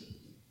Spirit.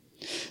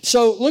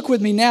 So look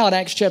with me now at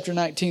Acts chapter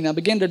 19. I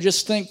began to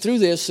just think through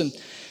this and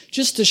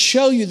just to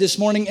show you this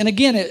morning. And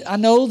again, I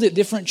know that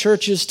different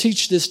churches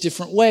teach this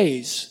different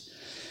ways.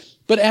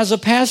 But as a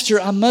pastor,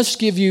 I must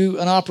give you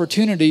an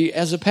opportunity.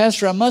 As a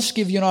pastor, I must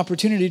give you an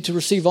opportunity to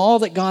receive all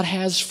that God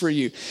has for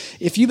you.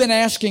 If you've been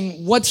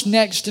asking, what's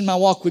next in my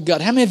walk with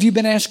God? How many of you have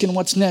been asking,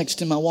 what's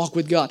next in my walk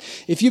with God?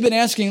 If you've been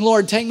asking,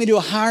 Lord, take me to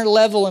a higher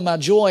level in my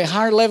joy, a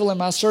higher level in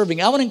my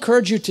serving, I would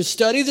encourage you to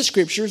study the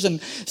Scriptures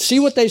and see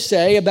what they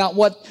say about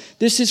what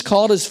this is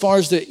called as far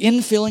as the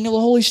infilling of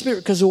the Holy Spirit,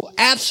 because it will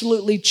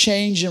absolutely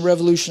change and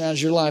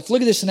revolutionize your life.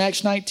 Look at this in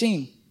Acts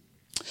 19.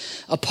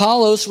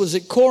 Apollos was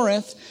at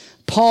Corinth.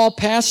 Paul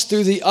passed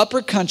through the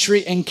upper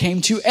country and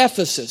came to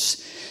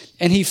Ephesus.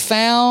 And he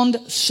found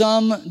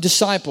some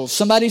disciples.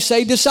 Somebody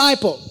say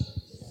disciple.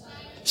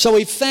 So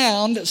he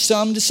found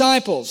some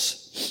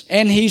disciples.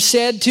 And he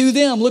said to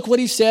them, look what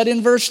he said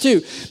in verse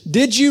 2.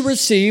 Did you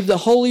receive the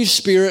Holy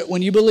Spirit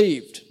when you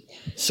believed?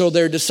 So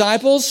they're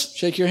disciples.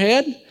 Shake your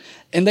head.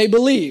 And they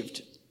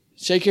believed.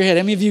 Shake your head.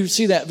 How many of you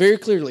see that very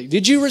clearly?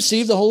 Did you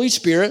receive the Holy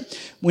Spirit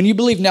when you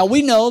believed? Now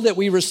we know that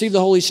we receive the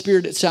Holy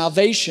Spirit at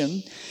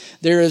salvation.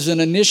 There is an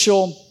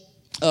initial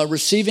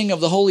receiving of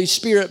the Holy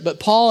Spirit,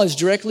 but Paul is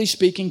directly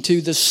speaking to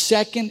the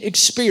second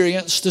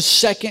experience, the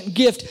second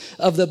gift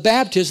of the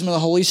baptism of the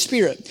Holy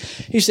Spirit.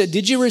 He said,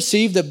 did you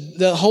receive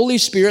the Holy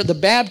Spirit, the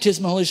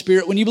baptism of the Holy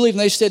Spirit when you believe? And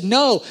they said,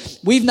 no,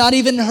 we've not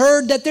even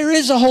heard that there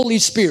is a Holy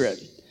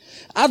Spirit.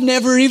 I've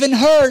never even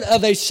heard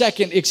of a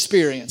second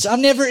experience. I've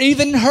never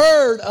even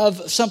heard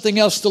of something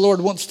else the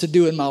Lord wants to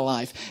do in my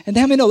life. And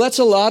how many know that's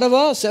a lot of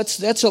us?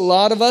 That's a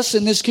lot of us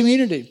in this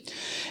community.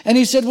 And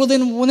he said, well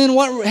then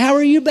what, how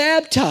are you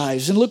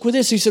baptized? And look with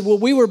this. He said, well,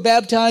 we were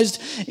baptized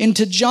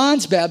into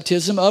John's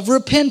baptism of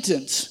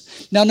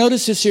repentance. Now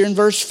notice this here in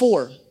verse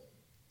 4.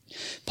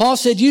 Paul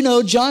said, you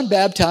know, John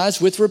baptized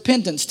with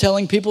repentance,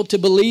 telling people to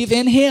believe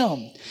in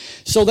him.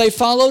 So they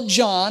followed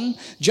John.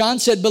 John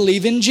said,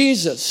 believe in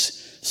Jesus.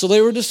 So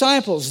they were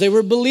disciples. They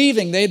were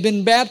believing. They had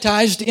been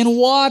baptized in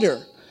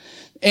water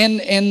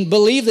and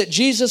believed that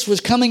Jesus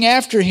was coming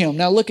after him.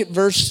 Now look at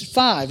verse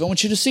 5. I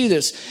want you to see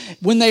this.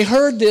 When they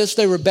heard this,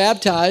 they were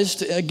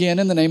baptized again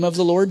in the name of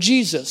the Lord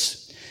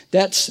Jesus.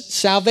 That's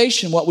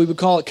salvation, what we would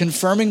call it,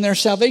 confirming their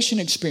salvation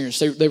experience.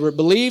 They were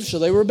believed, so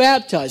they were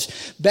baptized.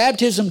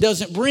 Baptism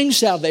doesn't bring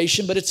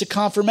salvation, but it's a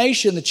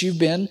confirmation that you've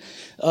been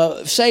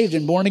saved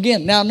and born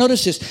again. Now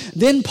notice this.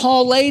 Then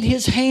Paul laid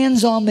his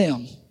hands on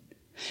them.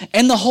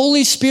 And the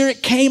Holy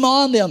Spirit came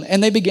on them,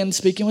 and they began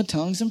speaking with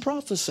tongues and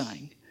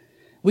prophesying.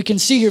 We can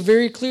see here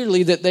very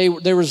clearly that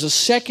there was a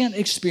second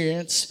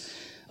experience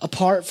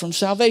apart from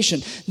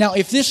salvation. Now,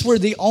 if this were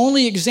the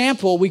only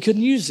example, we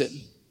couldn't use it.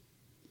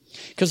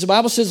 Because the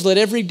Bible says, let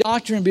every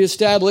doctrine be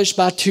established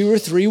by 2 or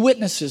 3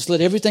 witnesses.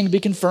 Let everything be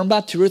confirmed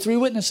by 2 or 3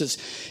 witnesses.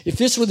 If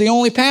this were the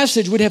only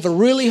passage, we'd have a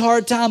really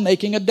hard time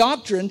making a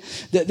doctrine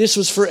that this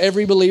was for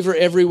every believer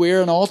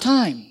everywhere and all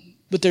time.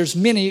 But there's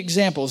many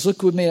examples.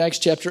 Look with me at Acts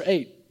chapter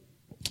 8.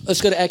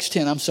 Let's go to Acts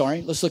 10.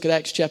 Let's look at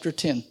Acts chapter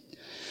 10.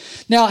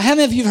 Now, how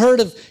many of you have heard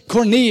of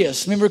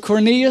Cornelius? Remember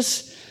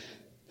Cornelius?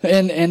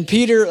 And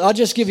Peter, I'll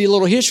just give you a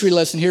little history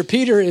lesson here.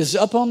 Peter is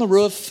up on the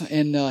roof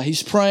and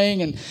he's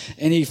praying and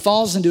he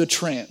falls into a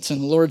trance and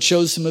the Lord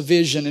shows him a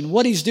vision. And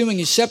what he's doing,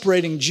 he's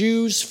separating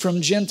Jews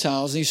from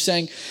Gentiles. And he's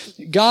saying,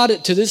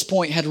 God to this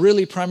point had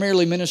really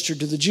primarily ministered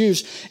to the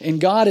Jews.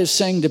 And God is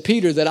saying to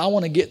Peter that I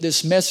want to get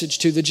this message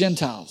to the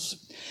Gentiles.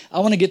 I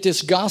want to get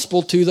this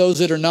gospel to those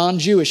that are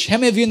non-Jewish. How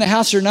many of you in the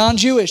house are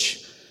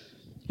non-Jewish?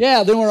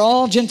 Yeah, then we're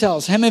all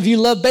Gentiles. How many of you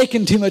love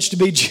bacon too much to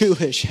be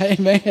Jewish?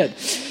 Amen.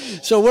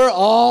 So we're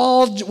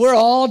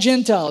all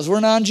Gentiles. We're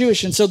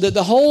non-Jewish. And so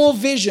the whole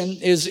vision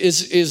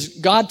is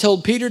God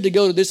told Peter to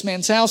go to this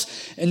man's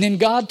house. And then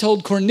God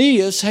told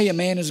Cornelius, hey, a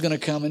man is going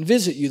to come and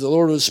visit you. The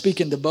Lord was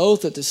speaking to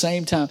both at the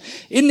same time.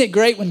 Isn't it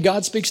great when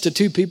God speaks to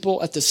 2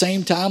 people at the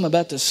same time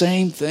about the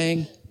same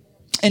thing?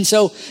 And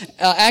so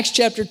Acts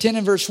chapter 10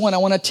 and verse 1, I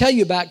want to tell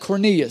you about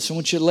Cornelius. I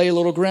want you to lay a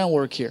little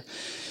groundwork here.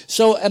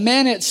 So a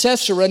man at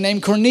Caesarea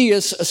named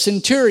Cornelius, a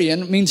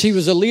centurion, means he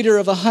was a leader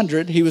of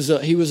 100. He was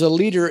a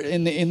leader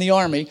in the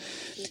army.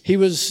 He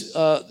was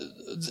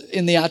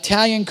in the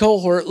Italian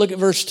cohort. Look at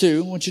verse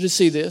 2. I want you to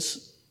see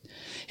this.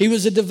 He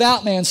was a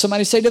devout man.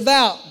 Somebody say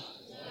devout.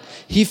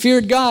 He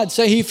feared God.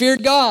 Say he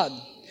feared God.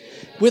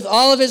 With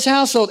all of his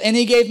household, and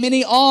he gave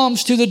many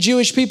alms to the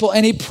Jewish people,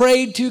 and he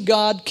prayed to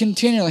God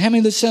continually. How many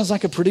of this sounds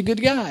like a pretty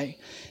good guy?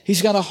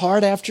 He's got a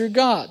heart after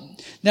God.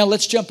 Now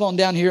let's jump on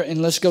down here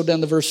and let's go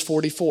down to verse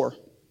 44.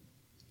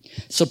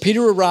 So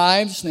Peter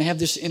arrives and they have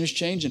this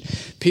interchange, and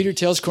Peter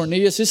tells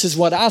Cornelius, this is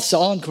what I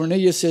saw, and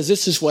Cornelius says,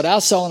 this is what I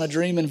saw in a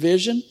dream and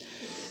vision.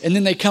 And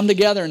then they come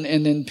together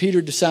and then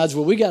Peter decides,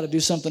 well, we got to do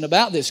something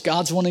about this.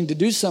 God's wanting to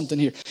do something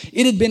here.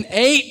 It had been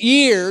 8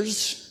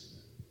 years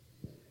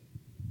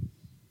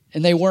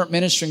and they weren't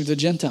ministering to the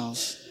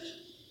Gentiles.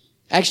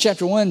 Acts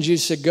chapter 1,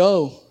 Jesus said,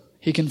 go.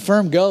 He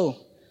confirmed, go.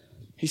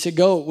 He said,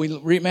 go. We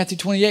read Matthew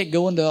 28,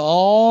 go into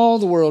all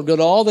the world, go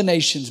to all the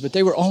nations. But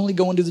they were only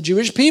going to the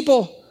Jewish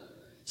people.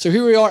 So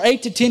here we are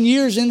 8 to 10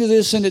 years into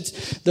this, and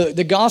it's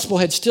the gospel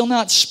had still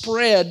not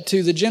spread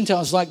to the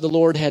Gentiles like the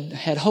Lord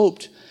had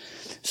hoped.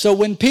 So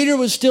when Peter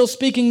was still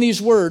speaking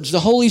these words,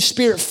 the Holy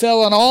Spirit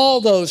fell on all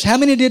those. How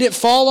many did it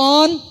fall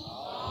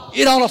on?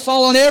 It ought to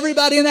fall on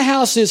everybody in the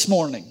house this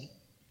morning.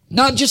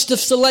 Not just a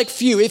select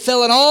few. It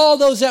fell on all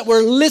those that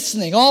were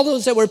listening, all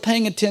those that were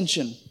paying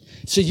attention.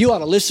 So you ought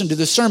to listen to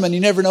the sermon. You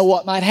never know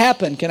what might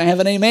happen. Can I have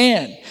an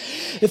amen?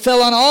 It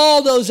fell on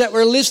all those that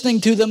were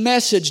listening to the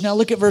message. Now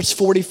look at verse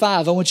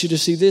 45. I want you to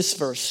see this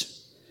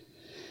verse.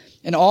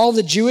 And all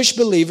the Jewish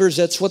believers,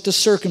 that's what the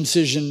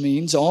circumcision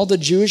means, all the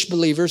Jewish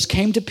believers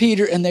came to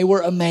Peter and they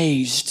were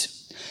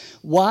amazed.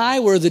 Why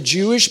were the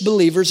Jewish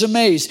believers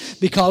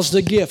amazed? Because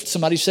the gift,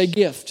 somebody say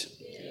gift.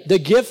 The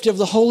gift of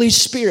the Holy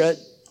Spirit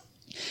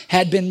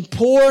had been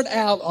poured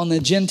out on the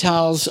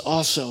Gentiles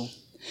also.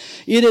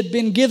 It had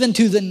been given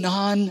to the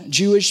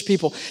non-Jewish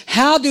people.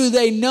 How do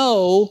they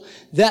know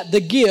that the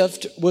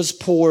gift was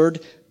poured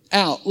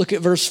out? Look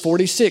at verse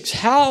 46.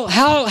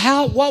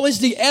 What was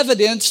the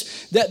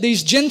evidence that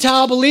these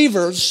Gentile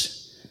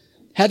believers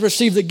had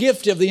received the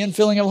gift of the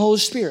infilling of the Holy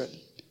Spirit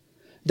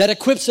that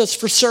equips us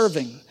for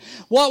serving?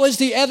 What was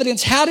the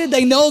evidence? How did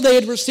they know they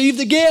had received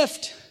the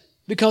gift?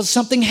 Because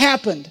something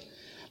happened.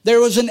 There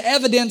was an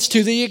evidence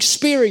to the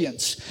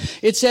experience.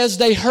 It says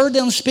they heard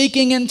them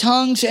speaking in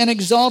tongues and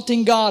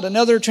exalting God.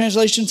 Another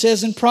translation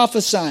says in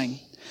prophesying.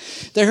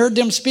 They heard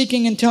them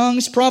speaking in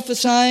tongues,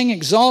 prophesying,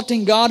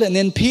 exalting God, and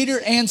then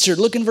Peter answered.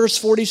 Look in verse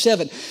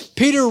 47.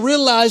 Peter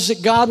realized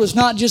that God was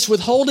not just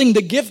withholding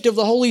the gift of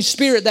the Holy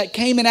Spirit that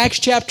came in Acts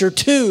chapter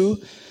 2.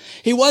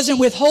 He wasn't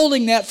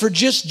withholding that for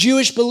just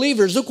Jewish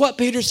believers. Look what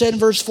Peter said in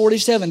verse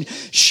 47.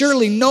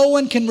 Surely no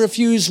one can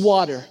refuse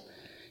water.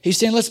 He's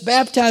saying, let's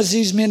baptize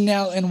these men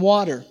now in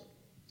water.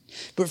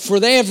 But for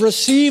they have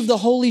received the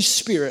Holy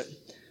Spirit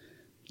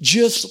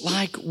just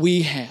like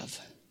we have.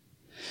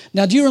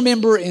 Now, do you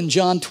remember in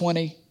John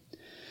 20,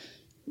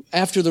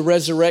 after the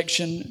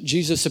resurrection,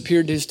 Jesus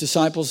appeared to his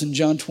disciples in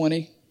John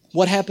 20?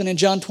 What happened in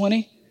John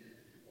 20?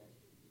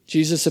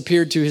 Jesus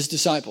appeared to his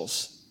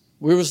disciples.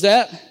 Where was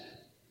that?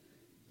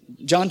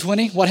 John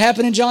 20. What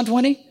happened in John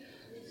 20?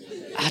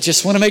 I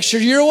just want to make sure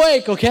you're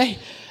awake, okay?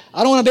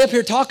 I don't want to be up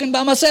here talking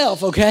by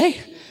myself, okay?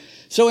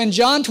 So in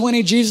John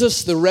 20,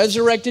 Jesus, the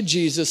resurrected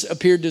Jesus,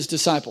 appeared to his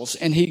disciples.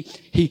 And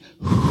he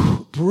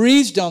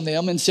breathed on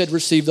them and said,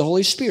 receive the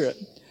Holy Spirit.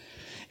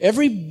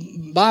 Every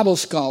Bible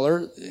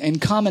scholar and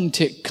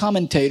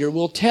commentator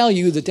will tell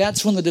you that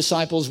that's when the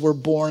disciples were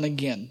born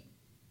again.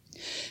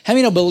 How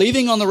many know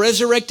believing on the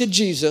resurrected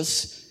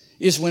Jesus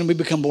is when we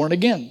become born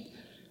again?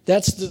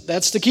 That's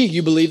the key.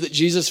 You believe that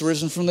Jesus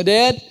risen from the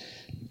dead.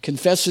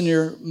 Confess in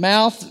your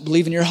mouth,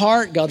 believe in your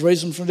heart, God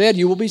raised him from the dead,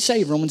 you will be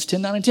saved. Romans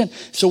 10, 9, and 10.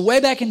 So way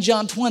back in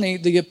John 20,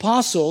 the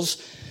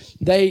apostles,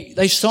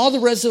 they saw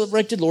the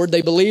resurrected Lord,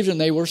 they believed, and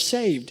they were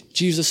saved.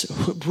 Jesus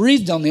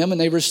breathed on them, and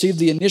they received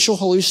the initial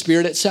Holy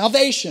Spirit at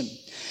salvation.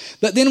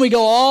 But then we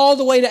go all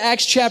the way to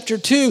Acts chapter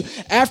 2.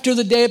 After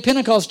the day of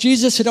Pentecost,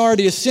 Jesus had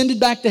already ascended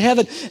back to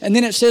heaven. And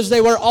then it says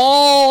they were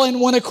all in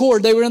one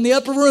accord. They were in the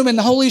upper room, and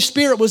the Holy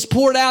Spirit was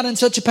poured out in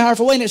such a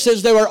powerful way. And it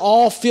says they were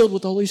all filled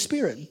with the Holy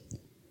Spirit.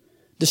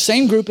 The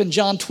same group in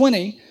John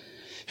 20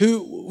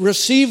 who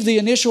received the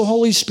initial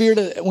Holy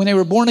Spirit when they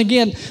were born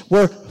again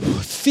were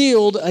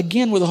filled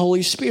again with the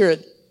Holy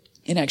Spirit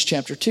in Acts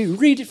chapter 2.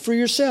 Read it for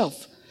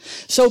yourself.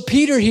 So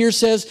Peter here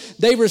says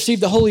they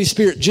received the Holy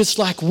Spirit just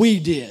like we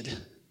did.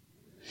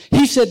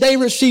 He said they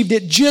received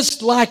it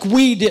just like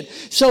we did.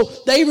 So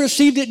they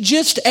received it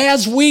just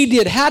as we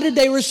did. How did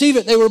they receive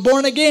it? They were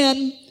born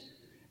again.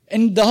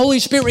 And the Holy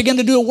Spirit began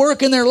to do a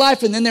work in their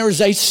life. And then there was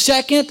a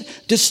second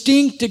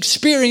distinct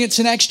experience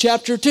in Acts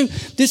chapter 2.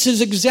 This is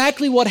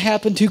exactly what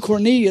happened to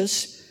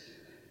Cornelius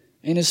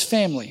and his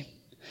family.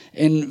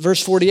 In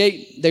verse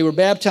 48, they were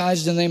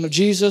baptized in the name of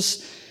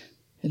Jesus,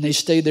 and they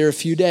stayed there a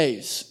few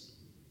days.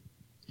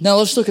 Now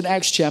let's look at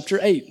Acts chapter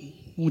 8.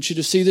 I want you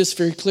to see this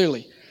very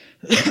clearly.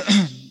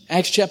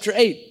 Acts chapter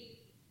 8.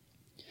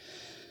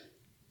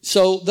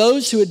 So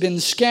those who had been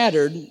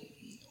scattered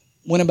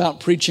went about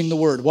preaching the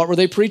word. What were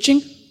they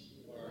preaching?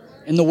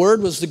 And the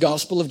word was the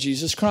gospel of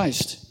Jesus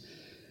Christ.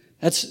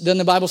 Doesn't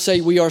the Bible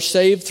say we are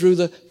saved through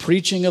the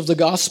preaching of the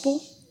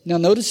gospel? Now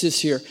notice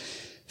this here.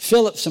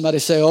 Philip, somebody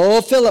say,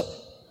 oh, Philip.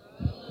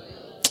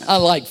 I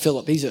like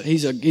Philip.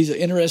 He's an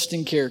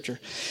interesting character.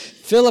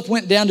 Philip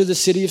went down to the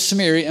city of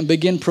Samaria and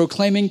began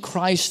proclaiming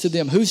Christ to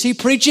them. Who's he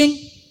preaching?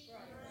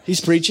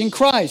 He's preaching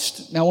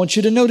Christ. Now I want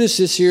you to notice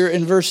this here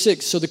in verse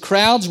 6. So the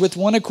crowds with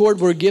one accord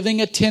were giving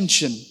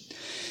attention.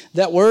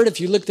 That word, if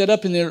you look that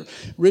up in the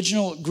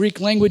original Greek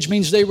language,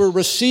 means they were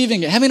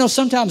receiving it. How many know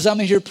sometimes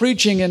I'm in here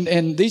preaching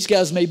and these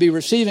guys may be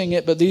receiving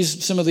it, but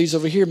some of these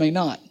over here may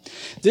not.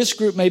 This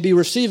group may be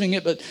receiving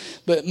it,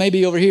 but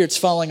maybe over here it's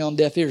falling on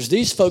deaf ears.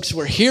 These folks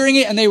were hearing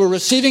it and they were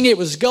receiving it. It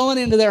was going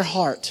into their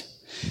heart.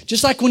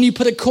 Just like when you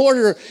put a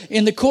quarter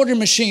in the quarter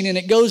machine and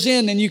it goes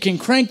in and you can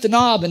crank the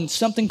knob and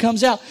something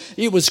comes out.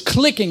 It was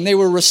clicking. They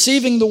were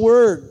receiving the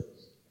word.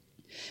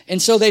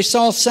 And so they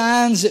saw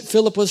signs that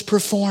Philip was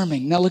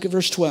performing. Now look at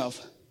verse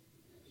 12.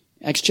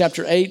 Acts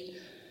chapter 8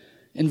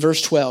 and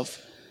verse 12.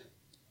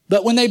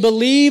 But when they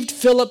believed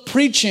Philip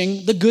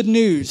preaching the good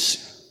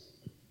news.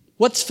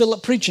 What's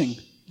Philip preaching?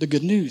 The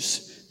good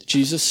news.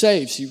 Jesus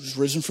saves. He was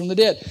risen from the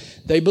dead.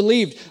 They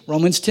believed.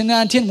 Romans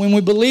 10:9-10. When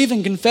we believe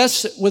and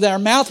confess with our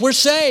mouth, we're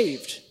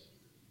saved.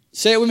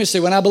 Say it with me. Say,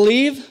 when I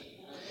believe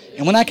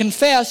and when I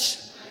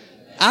confess,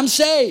 I'm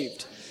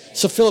saved.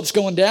 So Philip's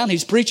going down.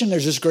 He's preaching.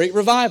 There's this great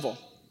revival.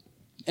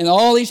 And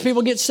all these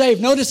people get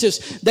saved. Notice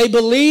this. They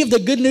believed the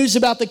good news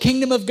about the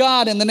kingdom of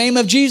God in the name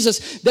of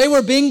Jesus. They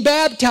were being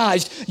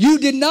baptized. You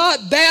did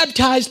not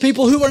baptize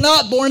people who were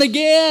not born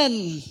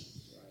again.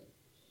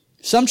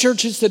 Some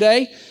churches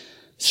today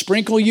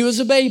sprinkle you as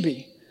a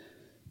baby.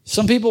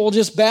 Some people will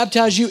just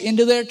baptize you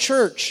into their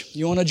church.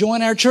 You want to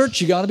join our church?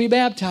 You got to be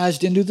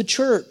baptized into the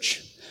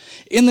church.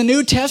 In the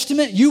New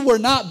Testament, you were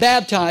not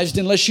baptized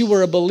unless you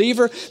were a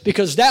believer,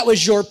 because that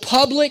was your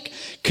public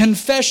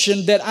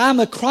confession that I'm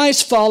a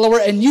Christ follower,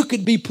 and you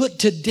could be put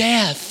to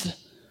death.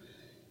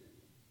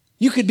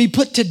 You could be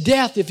put to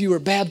death if you were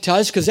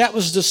baptized, because that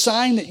was the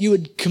sign that you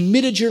had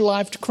committed your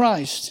life to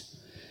Christ.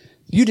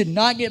 You did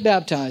not get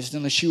baptized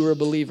unless you were a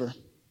believer.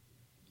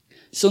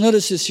 So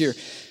notice this here.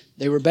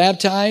 They were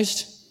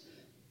baptized.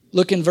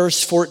 Look in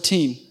verse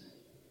 14.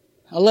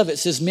 I love it. It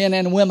says men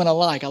and women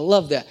alike. I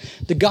love that.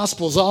 The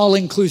gospel's all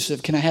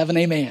inclusive. Can I have an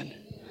amen?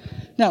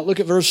 Now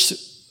look at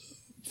verse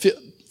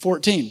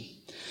 14.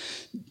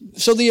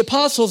 So the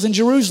apostles in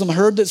Jerusalem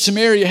heard that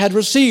Samaria had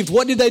received.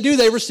 What did they do?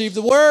 They received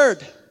the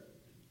word.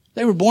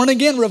 They were born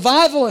again.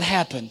 Revival had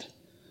happened.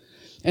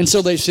 And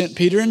so they sent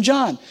Peter and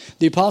John.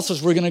 The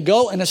apostles were going to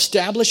go and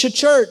establish a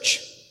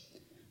church.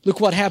 Look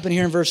what happened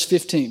here in verse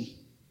 15.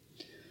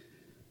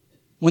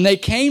 When they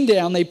came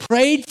down, they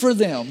prayed for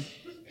them.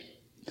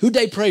 Who'd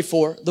they pray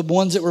for? The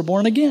ones that were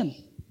born again.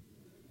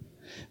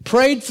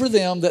 Prayed for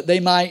them that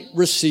they might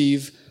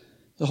receive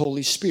the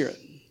Holy Spirit.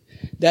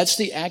 That's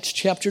the Acts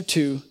chapter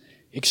 2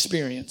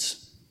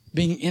 experience.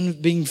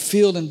 Being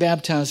filled and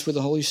baptized with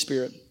the Holy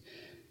Spirit.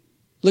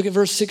 Look at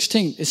verse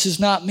 16. This is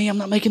not me. I'm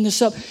not making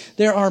this up.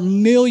 There are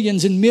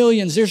millions and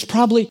millions. There's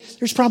probably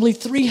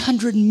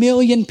 300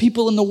 million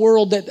people in the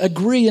world that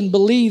agree and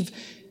believe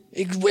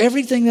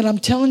everything that I'm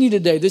telling you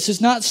today. This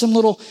is not some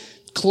little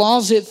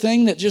closet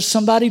thing that just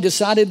somebody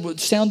decided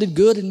sounded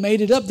good and made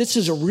it up. This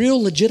is a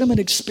real legitimate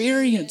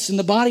experience in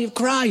the body of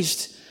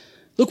Christ.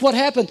 Look what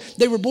happened.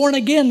 They were born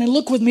again. And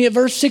look with me at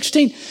verse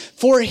 16.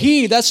 For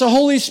he, that's the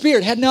Holy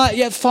Spirit, had not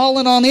yet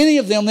fallen on any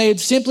of them. They had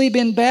simply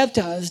been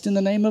baptized in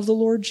the name of the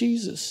Lord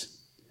Jesus.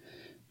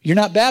 You're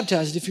not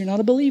baptized if you're not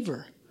a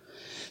believer.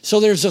 So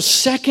there's a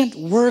second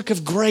work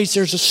of grace.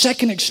 There's a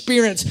second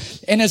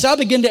experience. And as I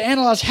begin to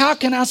analyze, how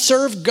can I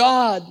serve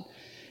God?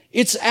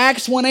 It's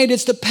Acts 1:8.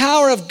 It's the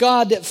power of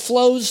God that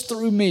flows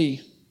through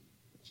me.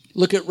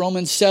 Look at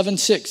Romans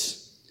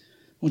 7:6.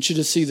 I want you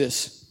to see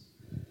this.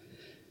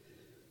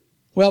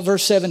 Well,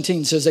 verse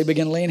 17 says they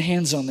began laying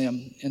hands on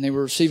them and they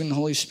were receiving the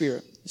Holy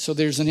Spirit. So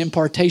there's an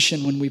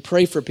impartation when we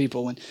pray for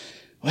people.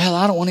 Well,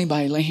 I don't want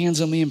anybody to lay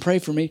hands on me and pray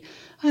for me.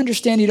 I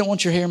understand you don't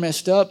want your hair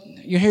messed up.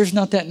 Your hair's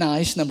not that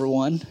nice, number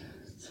one.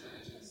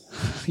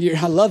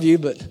 I love you,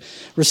 but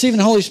receiving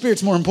the Holy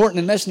Spirit's more important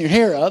than messing your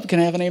hair up. Can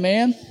I have an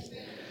amen?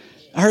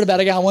 I heard about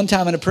a guy one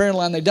time in a prayer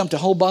line, they dumped a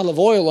whole bottle of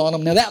oil on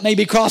him. Now that may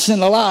be crossing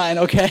the line,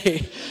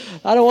 okay?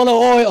 I don't want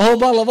a whole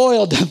bottle of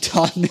oil dumped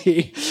on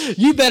me.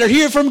 You better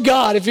hear from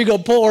God if you're going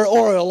to pour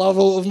oil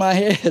all over my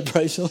head,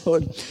 praise the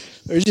Lord.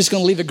 Or you're just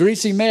going to leave a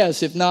greasy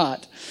mess if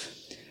not.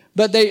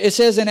 But it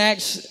says in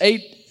Acts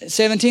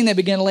 8:17, they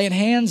began laying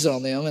hands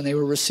on them and they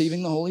were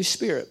receiving the Holy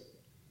Spirit.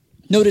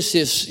 Notice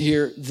this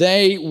here,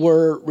 they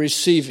were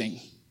receiving.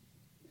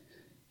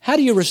 How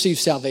do you receive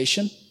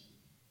salvation?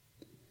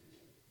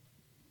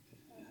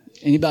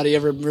 Anybody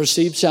ever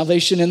received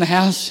salvation in the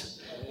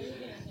house?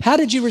 How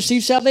did you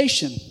receive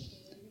salvation?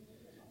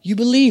 You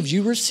believed.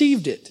 You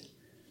received it.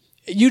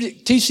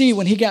 TC,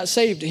 when he got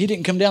saved, he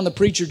didn't come down the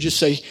preacher just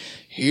say,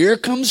 here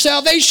comes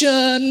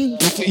salvation.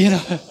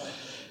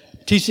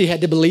 TC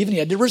had to believe and he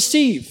had to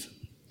receive.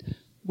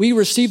 We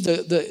received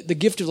the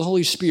gift of the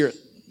Holy Spirit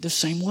the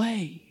same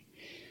way.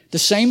 The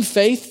same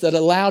faith that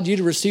allowed you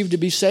to receive to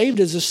be saved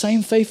is the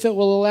same faith that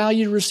will allow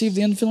you to receive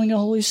the infilling of the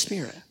Holy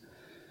Spirit.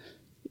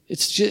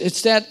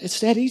 It's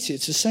that easy.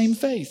 It's the same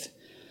faith.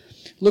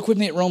 Look with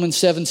me at Romans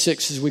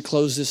 7:6 as we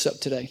close this up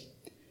today.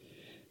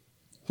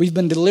 We've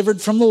been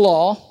delivered from the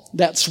law.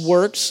 That's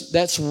works.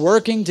 That's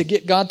working to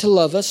get God to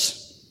love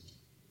us.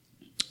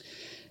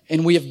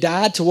 And we have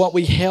died to what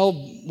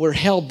we're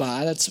held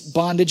by. That's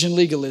bondage and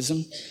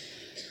legalism.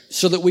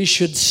 So that we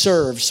should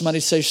serve.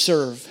 Somebody say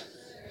serve.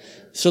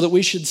 So that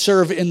we should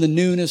serve in the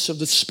newness of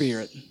the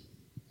Spirit.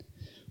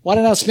 Why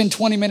did I spend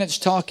 20 minutes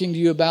talking to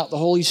you about the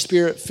Holy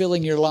Spirit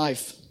filling your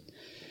life?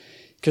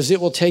 Because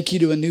it will take you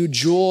to a new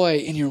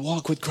joy in your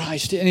walk with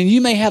Christ. And you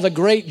may have a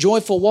great,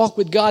 joyful walk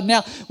with God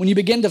now. When you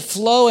begin to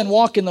flow and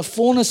walk in the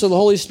fullness of the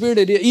Holy Spirit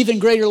at an even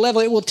greater level,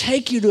 it will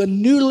take you to a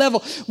new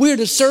level. We are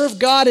to serve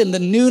God in the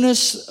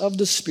newness of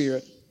the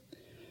Spirit.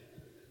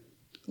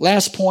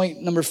 Last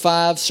point, number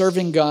 5,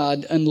 serving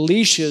God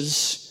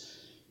unleashes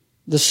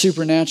the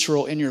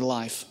supernatural in your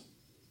life.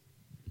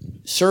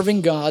 Serving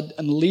God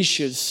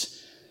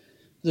unleashes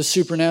the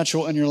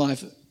supernatural in your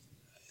life.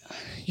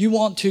 You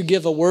want to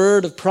give a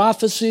word of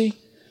prophecy.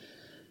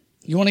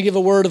 You want to give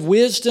a word of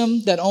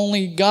wisdom that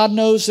only God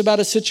knows about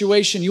a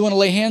situation. You want to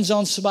lay hands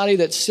on somebody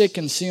that's sick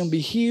and see them be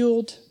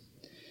healed.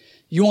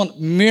 You want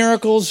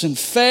miracles and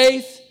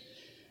faith.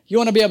 You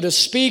want to be able to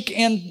speak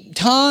in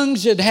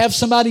tongues and have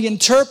somebody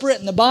interpret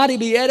and the body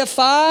be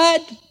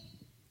edified.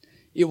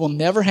 It will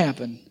never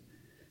happen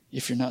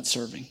if you're not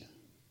serving.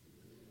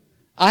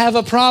 I have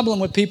a problem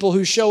with people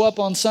who show up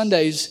on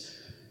Sundays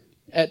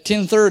at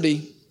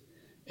 10:30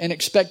 and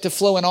expect to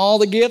flow in all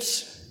the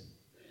gifts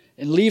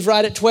and leave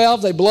right at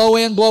 12. They blow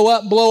in, blow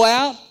up, blow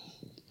out,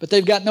 but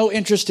they've got no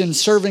interest in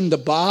serving the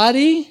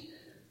body.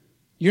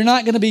 You're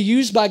not going to be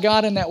used by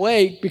God in that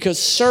way because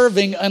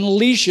serving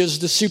unleashes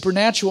the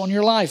supernatural in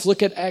your life.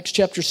 Look at Acts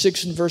chapter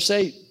 6 and verse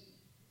 8.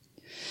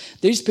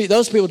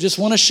 Those people just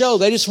want a show.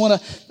 They just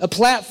want a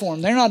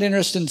platform. They're not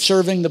interested in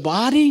serving the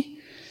body.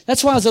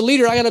 That's why as a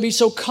leader, I got to be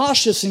so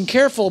cautious and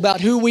careful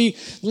about who we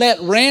let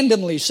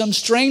randomly, some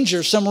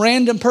stranger, some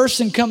random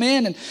person come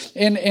in.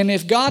 And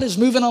if God is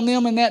moving on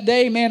them in that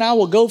day, man, I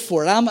will go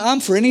for it.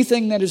 I'm for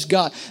anything that is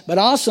God. But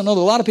I also know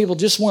that a lot of people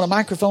just want a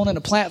microphone and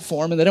a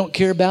platform and they don't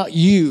care about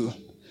you.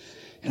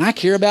 And I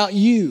care about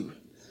you.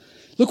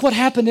 Look what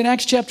happened in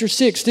Acts chapter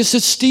 6. This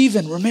is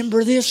Stephen.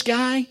 Remember this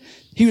guy?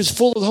 He was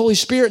full of the Holy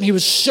Spirit and he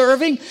was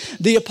serving.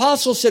 The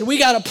apostles said, we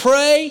got to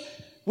pray.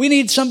 We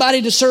need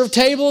somebody to serve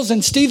tables.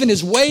 And Stephen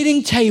is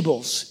waiting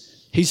tables.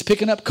 He's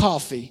picking up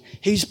coffee.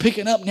 He's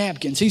picking up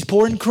napkins. He's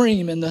pouring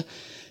cream in the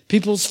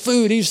people's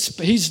food.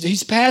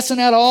 He's passing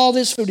out all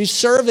this food. He's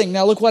serving.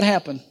 Now look what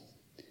happened.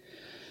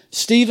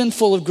 Stephen,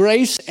 full of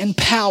grace and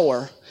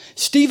power.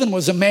 Stephen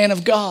was a man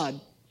of God,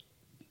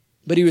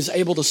 but he was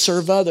able to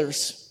serve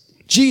others.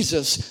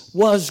 Jesus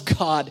was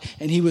God,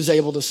 and he was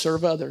able to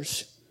serve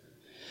others.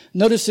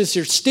 Notice this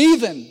here.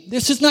 Stephen,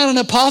 this is not an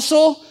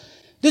apostle.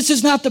 This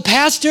is not the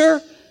pastor.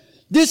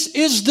 This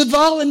is the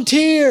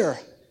volunteer.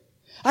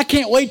 I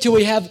can't wait till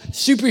we have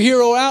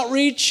superhero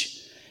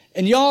outreach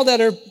and y'all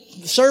that are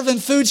serving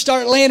food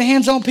start laying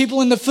hands on people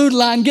in the food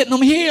line, getting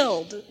them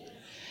healed.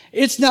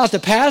 It's not the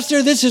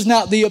pastor. This is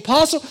not the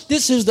apostle.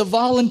 This is the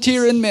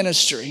volunteer in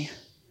ministry.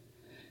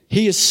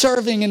 He is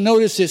serving, and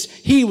notice this,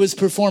 he was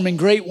performing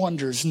great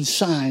wonders and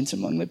signs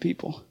among the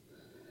people.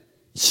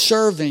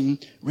 Serving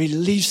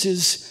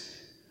releases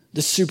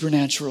the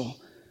supernatural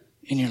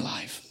in your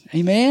life.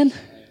 Amen?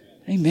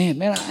 Amen.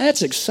 Man,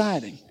 that's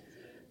exciting.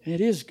 It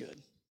is good.